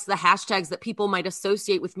sound bites, the hashtags that people might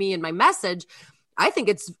associate with me and my message. I think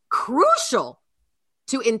it's crucial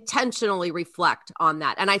to intentionally reflect on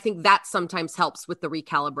that. And I think that sometimes helps with the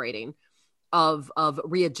recalibrating of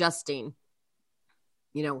readjusting.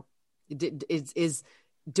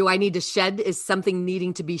 Do I need to shed? Is something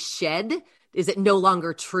needing to be shed? Is it no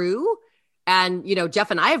longer true? And,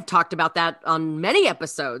 Jeff and I have talked about that on many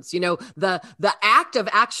episodes, the act of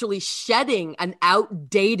actually shedding an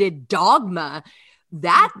outdated dogma,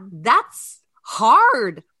 that's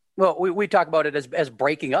hard. Well, we talk about it as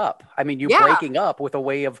breaking up. I mean, breaking up with a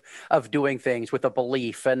way of doing things, with a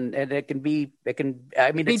belief, and it can be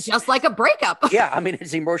it's just like a breakup. Yeah. I mean,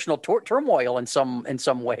 it's emotional turmoil in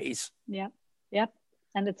some ways. Yeah. Yep.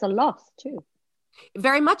 And it's a loss too.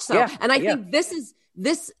 Very much so. Yeah, and I think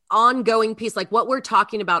this ongoing piece, like what we're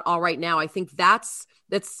talking about all right now, I think that's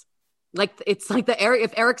like, it's like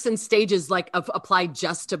if Erickson's stages like applied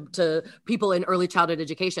just to people in early childhood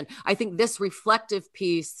education, I think this reflective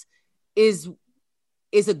piece is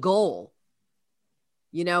a goal,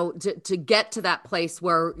 to get to that place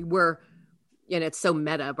where we're, and it's so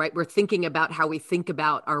meta, right? We're thinking about how we think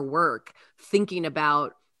about our work, thinking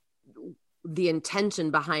about the intention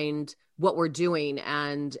behind what we're doing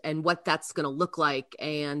and what that's going to look like,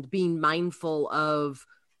 and being mindful of,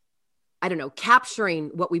 I don't know, capturing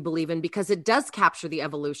what we believe in, because it does capture the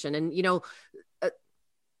evolution. And,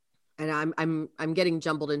 and I'm getting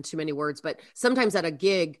jumbled in too many words, but sometimes at a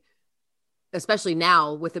gig, especially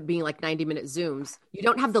now with it being like 90-minute Zooms, you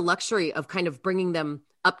don't have the luxury of kind of bringing them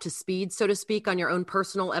up to speed, so to speak, on your own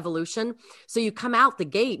personal evolution. So you come out the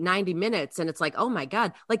gate 90 minutes and it's like, oh my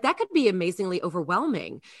God, like that could be amazingly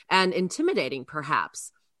overwhelming and intimidating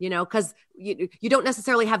perhaps, because you don't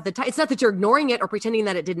necessarily have the time. It's not that you're ignoring it or pretending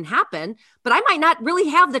that it didn't happen, but I might not really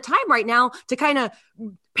have the time right now to kind of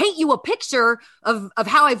paint you a picture of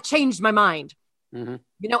how I've changed my mind, and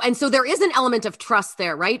so there is an element of trust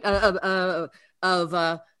there, right?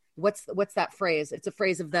 What's that phrase? It's a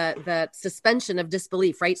phrase of that suspension of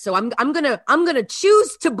disbelief, right? So I'm gonna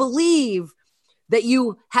choose to believe that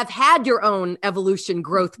you have had your own evolution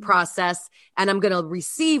growth process, and I'm gonna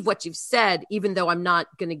receive what you've said, even though I'm not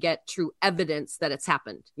gonna get true evidence that it's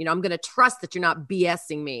happened. I'm gonna trust that you're not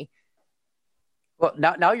BSing me. Well,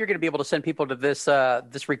 now you're going to be able to send people to this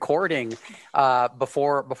recording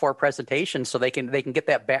before presentation, so they can get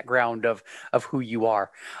that background of who you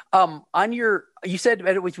are. You said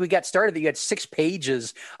as we got started that you had 6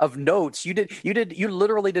 pages of notes. You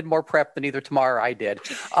literally did more prep than either Tamar or I did.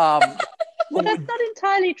 Well, that's not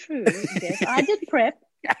entirely true. Yes, I did prep.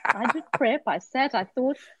 I sat, I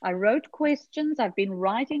thought, I wrote questions. I've been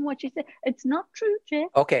writing what you said. It's not true, Jeff.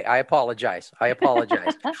 Okay, I apologize.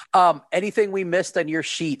 Anything we missed on your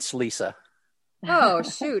sheets, Lisa? Oh,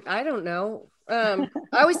 shoot. I don't know. I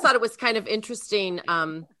always thought it was kind of interesting.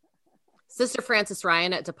 Sister Frances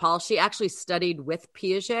Ryan at DePaul, she actually studied with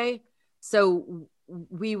Piaget. So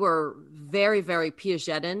we were very, very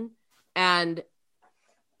Piagetian. And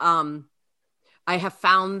I have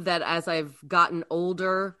found that as I've gotten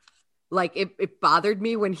older, like it bothered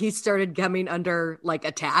me when he started coming under like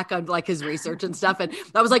attack on like his research and stuff. And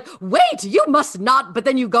I was like, wait, you must not. But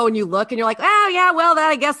then you go and you look and you're like, oh yeah, well,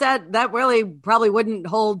 I guess that really probably wouldn't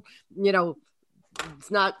hold,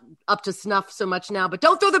 it's not up to snuff so much now, but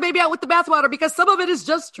don't throw the baby out with the bathwater, because some of it is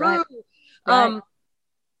just true. Right.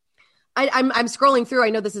 I'm scrolling through. I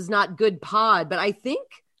know this is not good pod, but I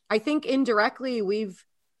think indirectly we've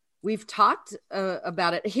talked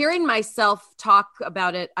about it. Hearing myself talk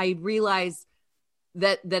about it, I realize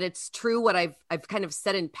that it's true. What I've kind of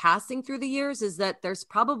said in passing through the years is that there's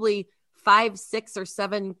probably 5, 6, or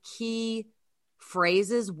 7 key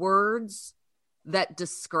phrases, words that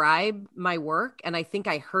describe my work. And I think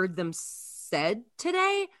I heard them said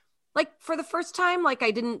today, like for the first time. Like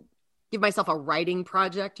I didn't give myself a writing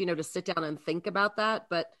project, to sit down and think about that.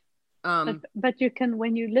 But you can,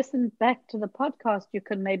 when you listen back to the podcast, you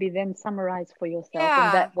can maybe then summarize for yourself in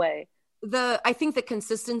that way. I think the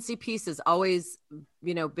consistency piece has always,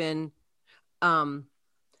 been, I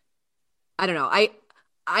don't know.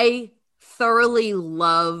 I thoroughly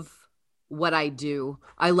love what I do.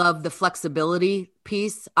 I love the flexibility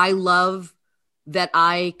piece. I love that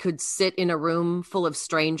I could sit in a room full of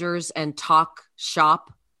strangers and talk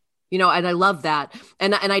shop, and I love that.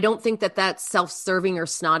 And I don't think that that's self-serving or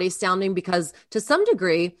snotty sounding, because to some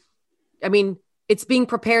degree, I mean, it's being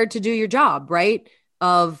prepared to do your job, right?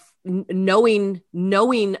 Of knowing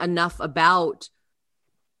enough about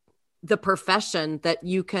the profession that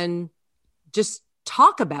you can just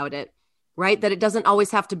talk about it, right? That it doesn't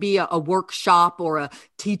always have to be a workshop or a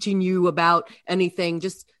teaching you about anything,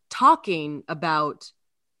 just talking about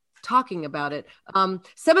it.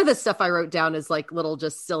 Some of the stuff I wrote down is like little,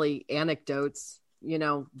 just silly anecdotes,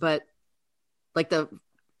 but like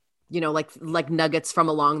like nuggets from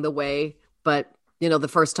along the way. But, the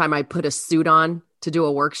first time I put a suit on to do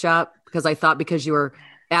a workshop, because I thought because you were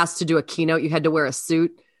asked to do a keynote, you had to wear a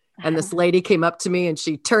suit. And this lady came up to me and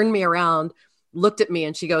she turned me around, looked at me,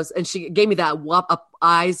 and she goes, and she gave me that up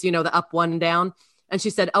eyes, the up, one, down. And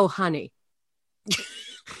she said, "Oh, honey,"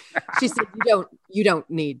 she said, you don't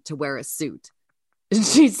need to wear a suit. And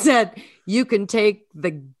she said, you can take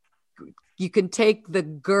the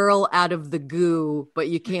girl out of the goo, but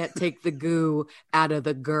you can't take the goo out of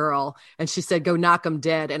the girl. And she said, go knock them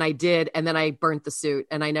dead. And I did. And then I burnt the suit,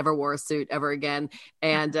 and I never wore a suit ever again.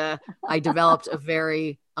 And I developed a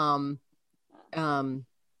very, I don't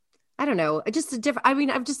know, just a different, I mean,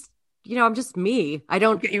 I'm just me. I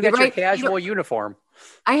don't, you got your casual uniform.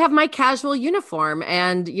 I have my casual uniform,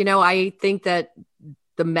 and, I think that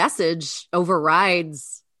the message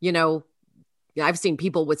overrides, I've seen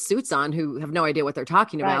people with suits on who have no idea what they're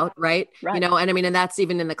talking about. Right. And I mean, and that's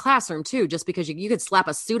even in the classroom too. Just because you could slap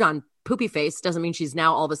a suit on Poopy Face doesn't mean she's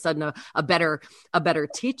now all of a sudden a better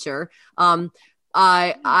teacher.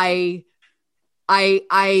 I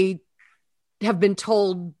have been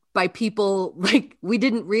told by people, like, we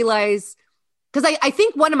didn't realize, because I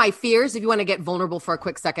think one of my fears, if you want to get vulnerable for a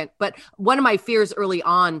quick second, but one of my fears early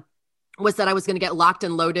on was that I was going to get locked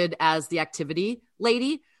and loaded as the activity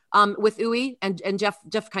lady with UI, and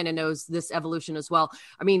Jeff kind of knows this evolution as well.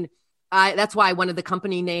 I mean, that's why I wanted the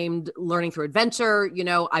company named Learning Through Adventure.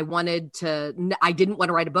 I didn't want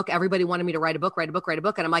to write a book. Everybody wanted me to write a book.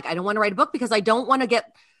 And I'm like, I don't want to write a book because I don't want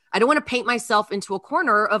to paint myself into a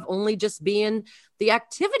corner of only just being the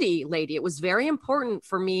activity lady. It was very important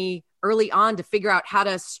for me early on to figure out how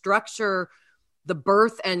to structure the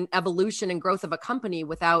birth and evolution and growth of a company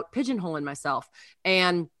without pigeonholing myself.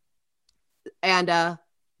 And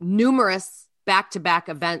numerous back-to-back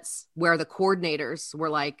events where the coordinators were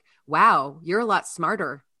like, wow, you're a lot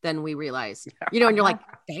smarter than we realized, and you're like,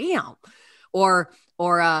 damn. Or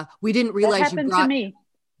we didn't realize that happened to me.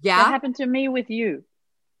 Yeah. That happened to me with you.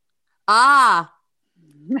 Uh-huh.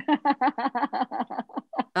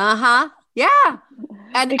 Yeah.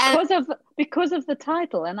 And because of the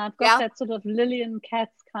title, and I've got that sort of Lillian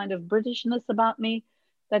Katz kind of Britishness about me,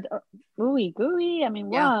 that ooey gooey. I mean,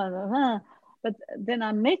 wow. But then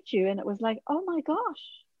I met you, and it was like, oh my gosh,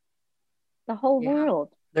 the whole world.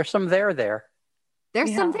 There's some there.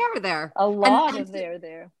 There's some there. A lot of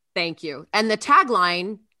there. Thank you. And the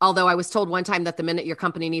tagline, although I was told one time that the minute your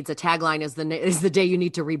company needs a tagline is the day you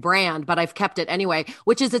need to rebrand, but I've kept it anyway,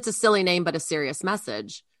 which is, it's a silly name, but a serious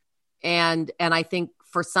message. And I think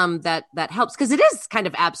for some that helps, because it is kind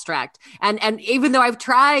of abstract. And even though I've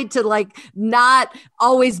tried to like not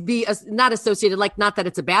always be not associated, like, not that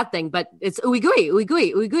it's a bad thing, but it's ooey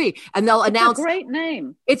gooey. And they'll announce. It's a great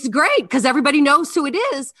name. It's great because everybody knows who it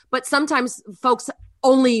is, but sometimes folks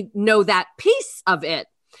only know that piece of it.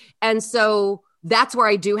 And so that's where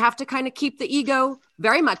I do have to kind of keep the ego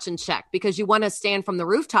very much in check, because you want to stand from the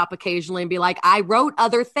rooftop occasionally and be like, I wrote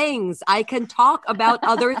other things. I can talk about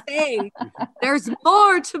other things. There's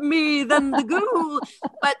more to me than the goo.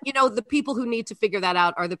 But, the people who need to figure that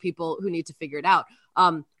out are the people who need to figure it out.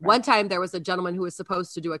 One time there was a gentleman who was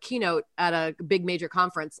supposed to do a keynote at a big major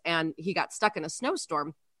conference, and he got stuck in a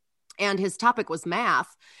snowstorm. and his topic was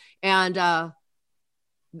math. And I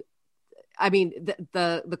mean,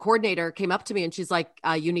 the coordinator came up to me and she's like,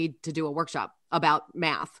 you need to do a workshop about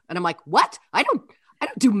math. And I'm like, what? I don't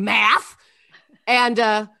do math.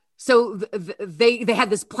 And so they had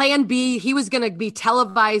this plan B. He was going to be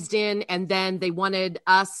televised in, and then they wanted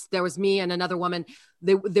us, there was me and another woman.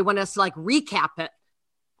 They wanted us to like recap it.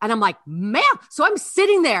 And I'm like, man. So I'm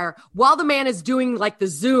sitting there while the man is doing like the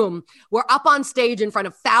Zoom. We're up on stage in front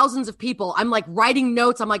of thousands of people. I'm like writing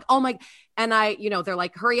notes. I'm like, oh my. And they're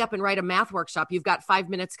like, hurry up and write a math workshop. You've got 5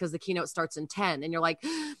 minutes because the keynote starts in 10. And you're like,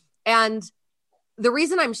 and the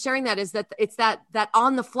reason I'm sharing that is that it's that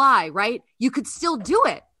on the fly, right? You could still do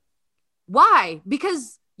it. Why?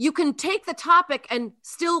 Because you can take the topic and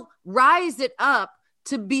still rise it up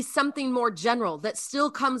to be something more general that still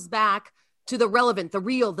comes back to the relevant, the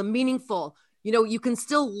real, the meaningful. You can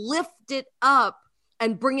still lift it up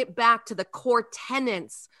and bring it back to the core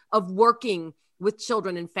tenets of working with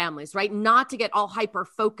children and families, right? Not to get all hyper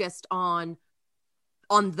focused on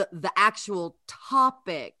the actual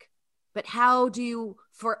topic, but how do you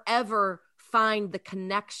forever find the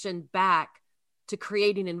connection back to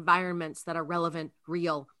creating environments that are relevant,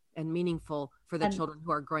 real, and meaningful for the children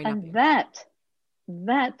who are growing up. And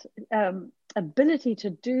that ability to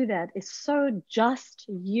do that is so just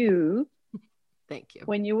you. Thank you.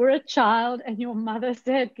 When you were a child and your mother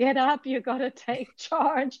said, get up, you got to take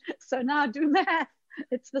charge. So now do math.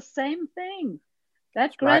 It's the same thing.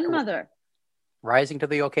 That grandmother. Rising to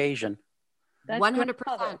the occasion.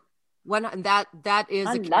 100%. That is.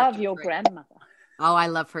 I love your grandmother. Oh, I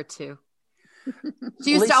love her too.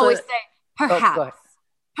 She used to always say, perhaps.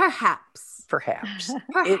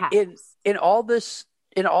 In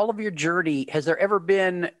all of your journey, has there ever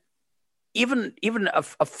been even a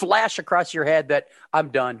flash across your head that I'm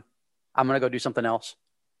done, I'm going to go do something else?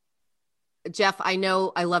 Jeff, I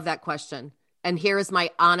know I love that question. And here is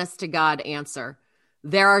my honest to God answer.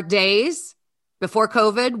 There are days before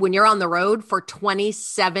COVID when you're on the road for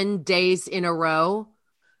 27 days in a row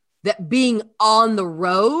that being on the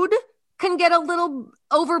road can get a little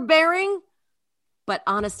overbearing. But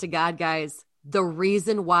honest to God, guys, the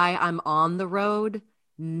reason why I'm on the road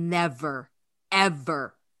never,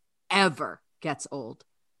 ever, ever gets old.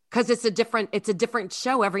 Because it's a different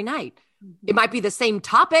show every night. Mm-hmm. It might be the same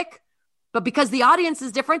topic, but because the audience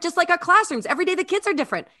is different, just like our classrooms, every day the kids are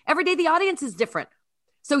different. Every day the audience is different.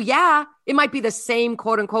 So yeah, it might be the same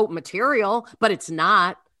quote unquote material, but it's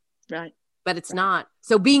not. Right. But it's not.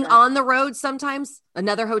 So being on the road sometimes,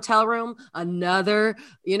 another hotel room, another,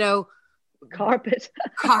 carpet,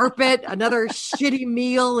 another shitty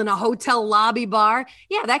meal in a hotel lobby bar.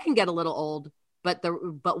 Yeah, that can get a little old, but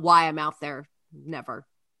why I'm out there, never.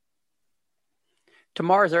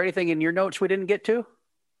 Tamar, is there anything in your notes we didn't get to?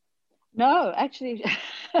 No, actually,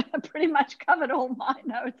 I pretty much covered all my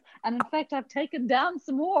notes. And in fact, I've taken down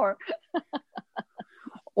some more.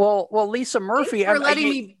 Well, Lisa Murphy, thanks for letting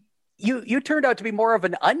me. You turned out to be more of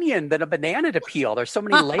an onion than a banana to peel. There's so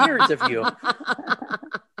many layers of you.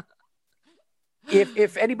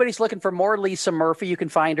 If anybody's looking for more Lisa Murphy, you can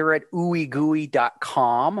find her at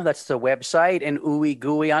ooeygooey.com. That's the website, and Ooey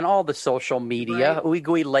Gooey on all the social media. Right. Ooey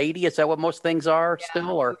Gooey Lady, is that what most things are still?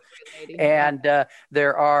 Or and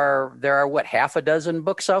there are what, half a dozen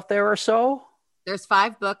books out there or so? There's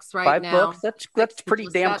 5 books now. 5 books. That's pretty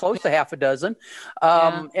damn close to half a dozen.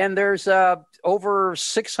 And there's over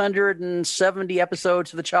 670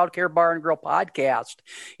 episodes of the Child Care Bar and Grill podcast.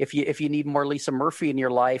 If you need more Lisa Murphy in your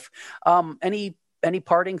life, any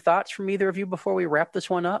parting thoughts from either of you before we wrap this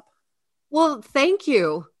one up? Well, thank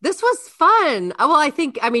you. This was fun. Well,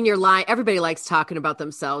 you're lying. Everybody likes talking about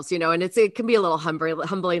themselves, and it can be a little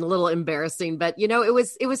humbling, a little embarrassing, but it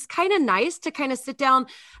was kind of nice to kind of sit down.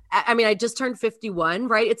 I just turned 51,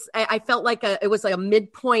 right? I felt like it was like a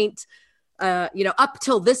midpoint, up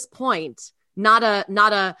till this point. Not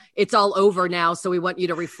a it's all over now, so we want you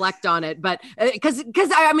to reflect on it. But because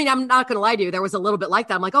I'm not going to lie to you, there was a little bit like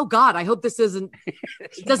that. I'm like, oh God, I hope this doesn't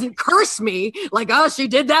curse me. Like, oh, she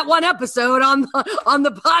did that one episode on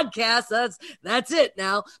the podcast. That's it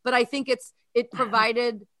now. But I think it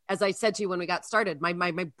provided, as I said to you when we got started, my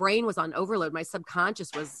brain was on overload. My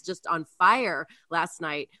subconscious was just on fire last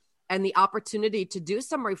night, and the opportunity to do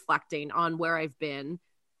some reflecting on where I've been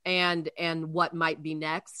and what might be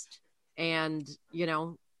next. And,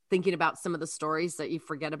 thinking about some of the stories that you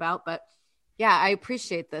forget about. But yeah, I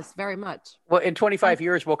appreciate this very much. Well, in 25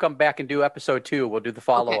 years, we'll come back and do episode 2. We'll do the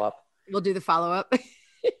follow-up. Okay. We'll do the follow-up.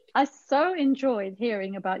 I so enjoyed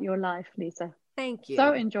hearing about your life, Lisa. Thank you.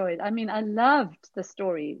 So enjoyed. I loved the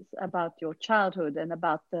stories about your childhood and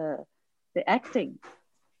about the acting.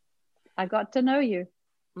 I got to know you.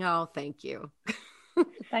 Oh, thank you.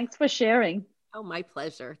 Thanks for sharing. Oh, my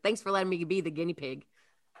pleasure. Thanks for letting me be the guinea pig.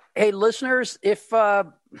 Hey, listeners, if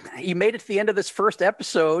you made it to the end of this first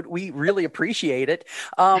episode, we really appreciate it.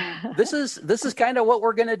 This is kind of what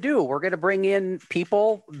we're going to do. We're going to bring in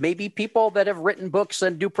people, maybe people that have written books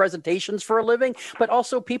and do presentations for a living, but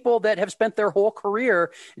also people that have spent their whole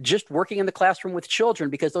career just working in the classroom with children,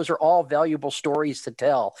 because those are all valuable stories to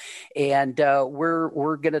tell. And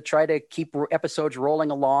we're going to try to keep episodes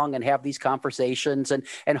rolling along and have these conversations,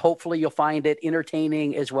 and hopefully you'll find it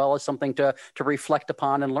entertaining as well as something to reflect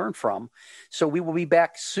upon and learn from. So we will be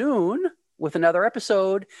back soon with another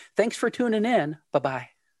episode. Thanks for tuning in. Bye-bye.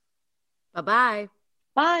 Bye-bye.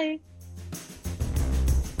 Bye.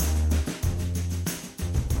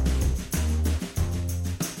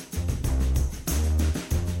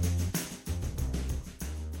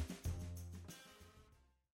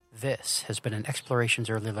 This has been an Explorations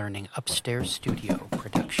Early Learning Upstairs Studio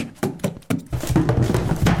production.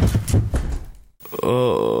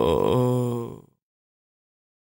 Oh.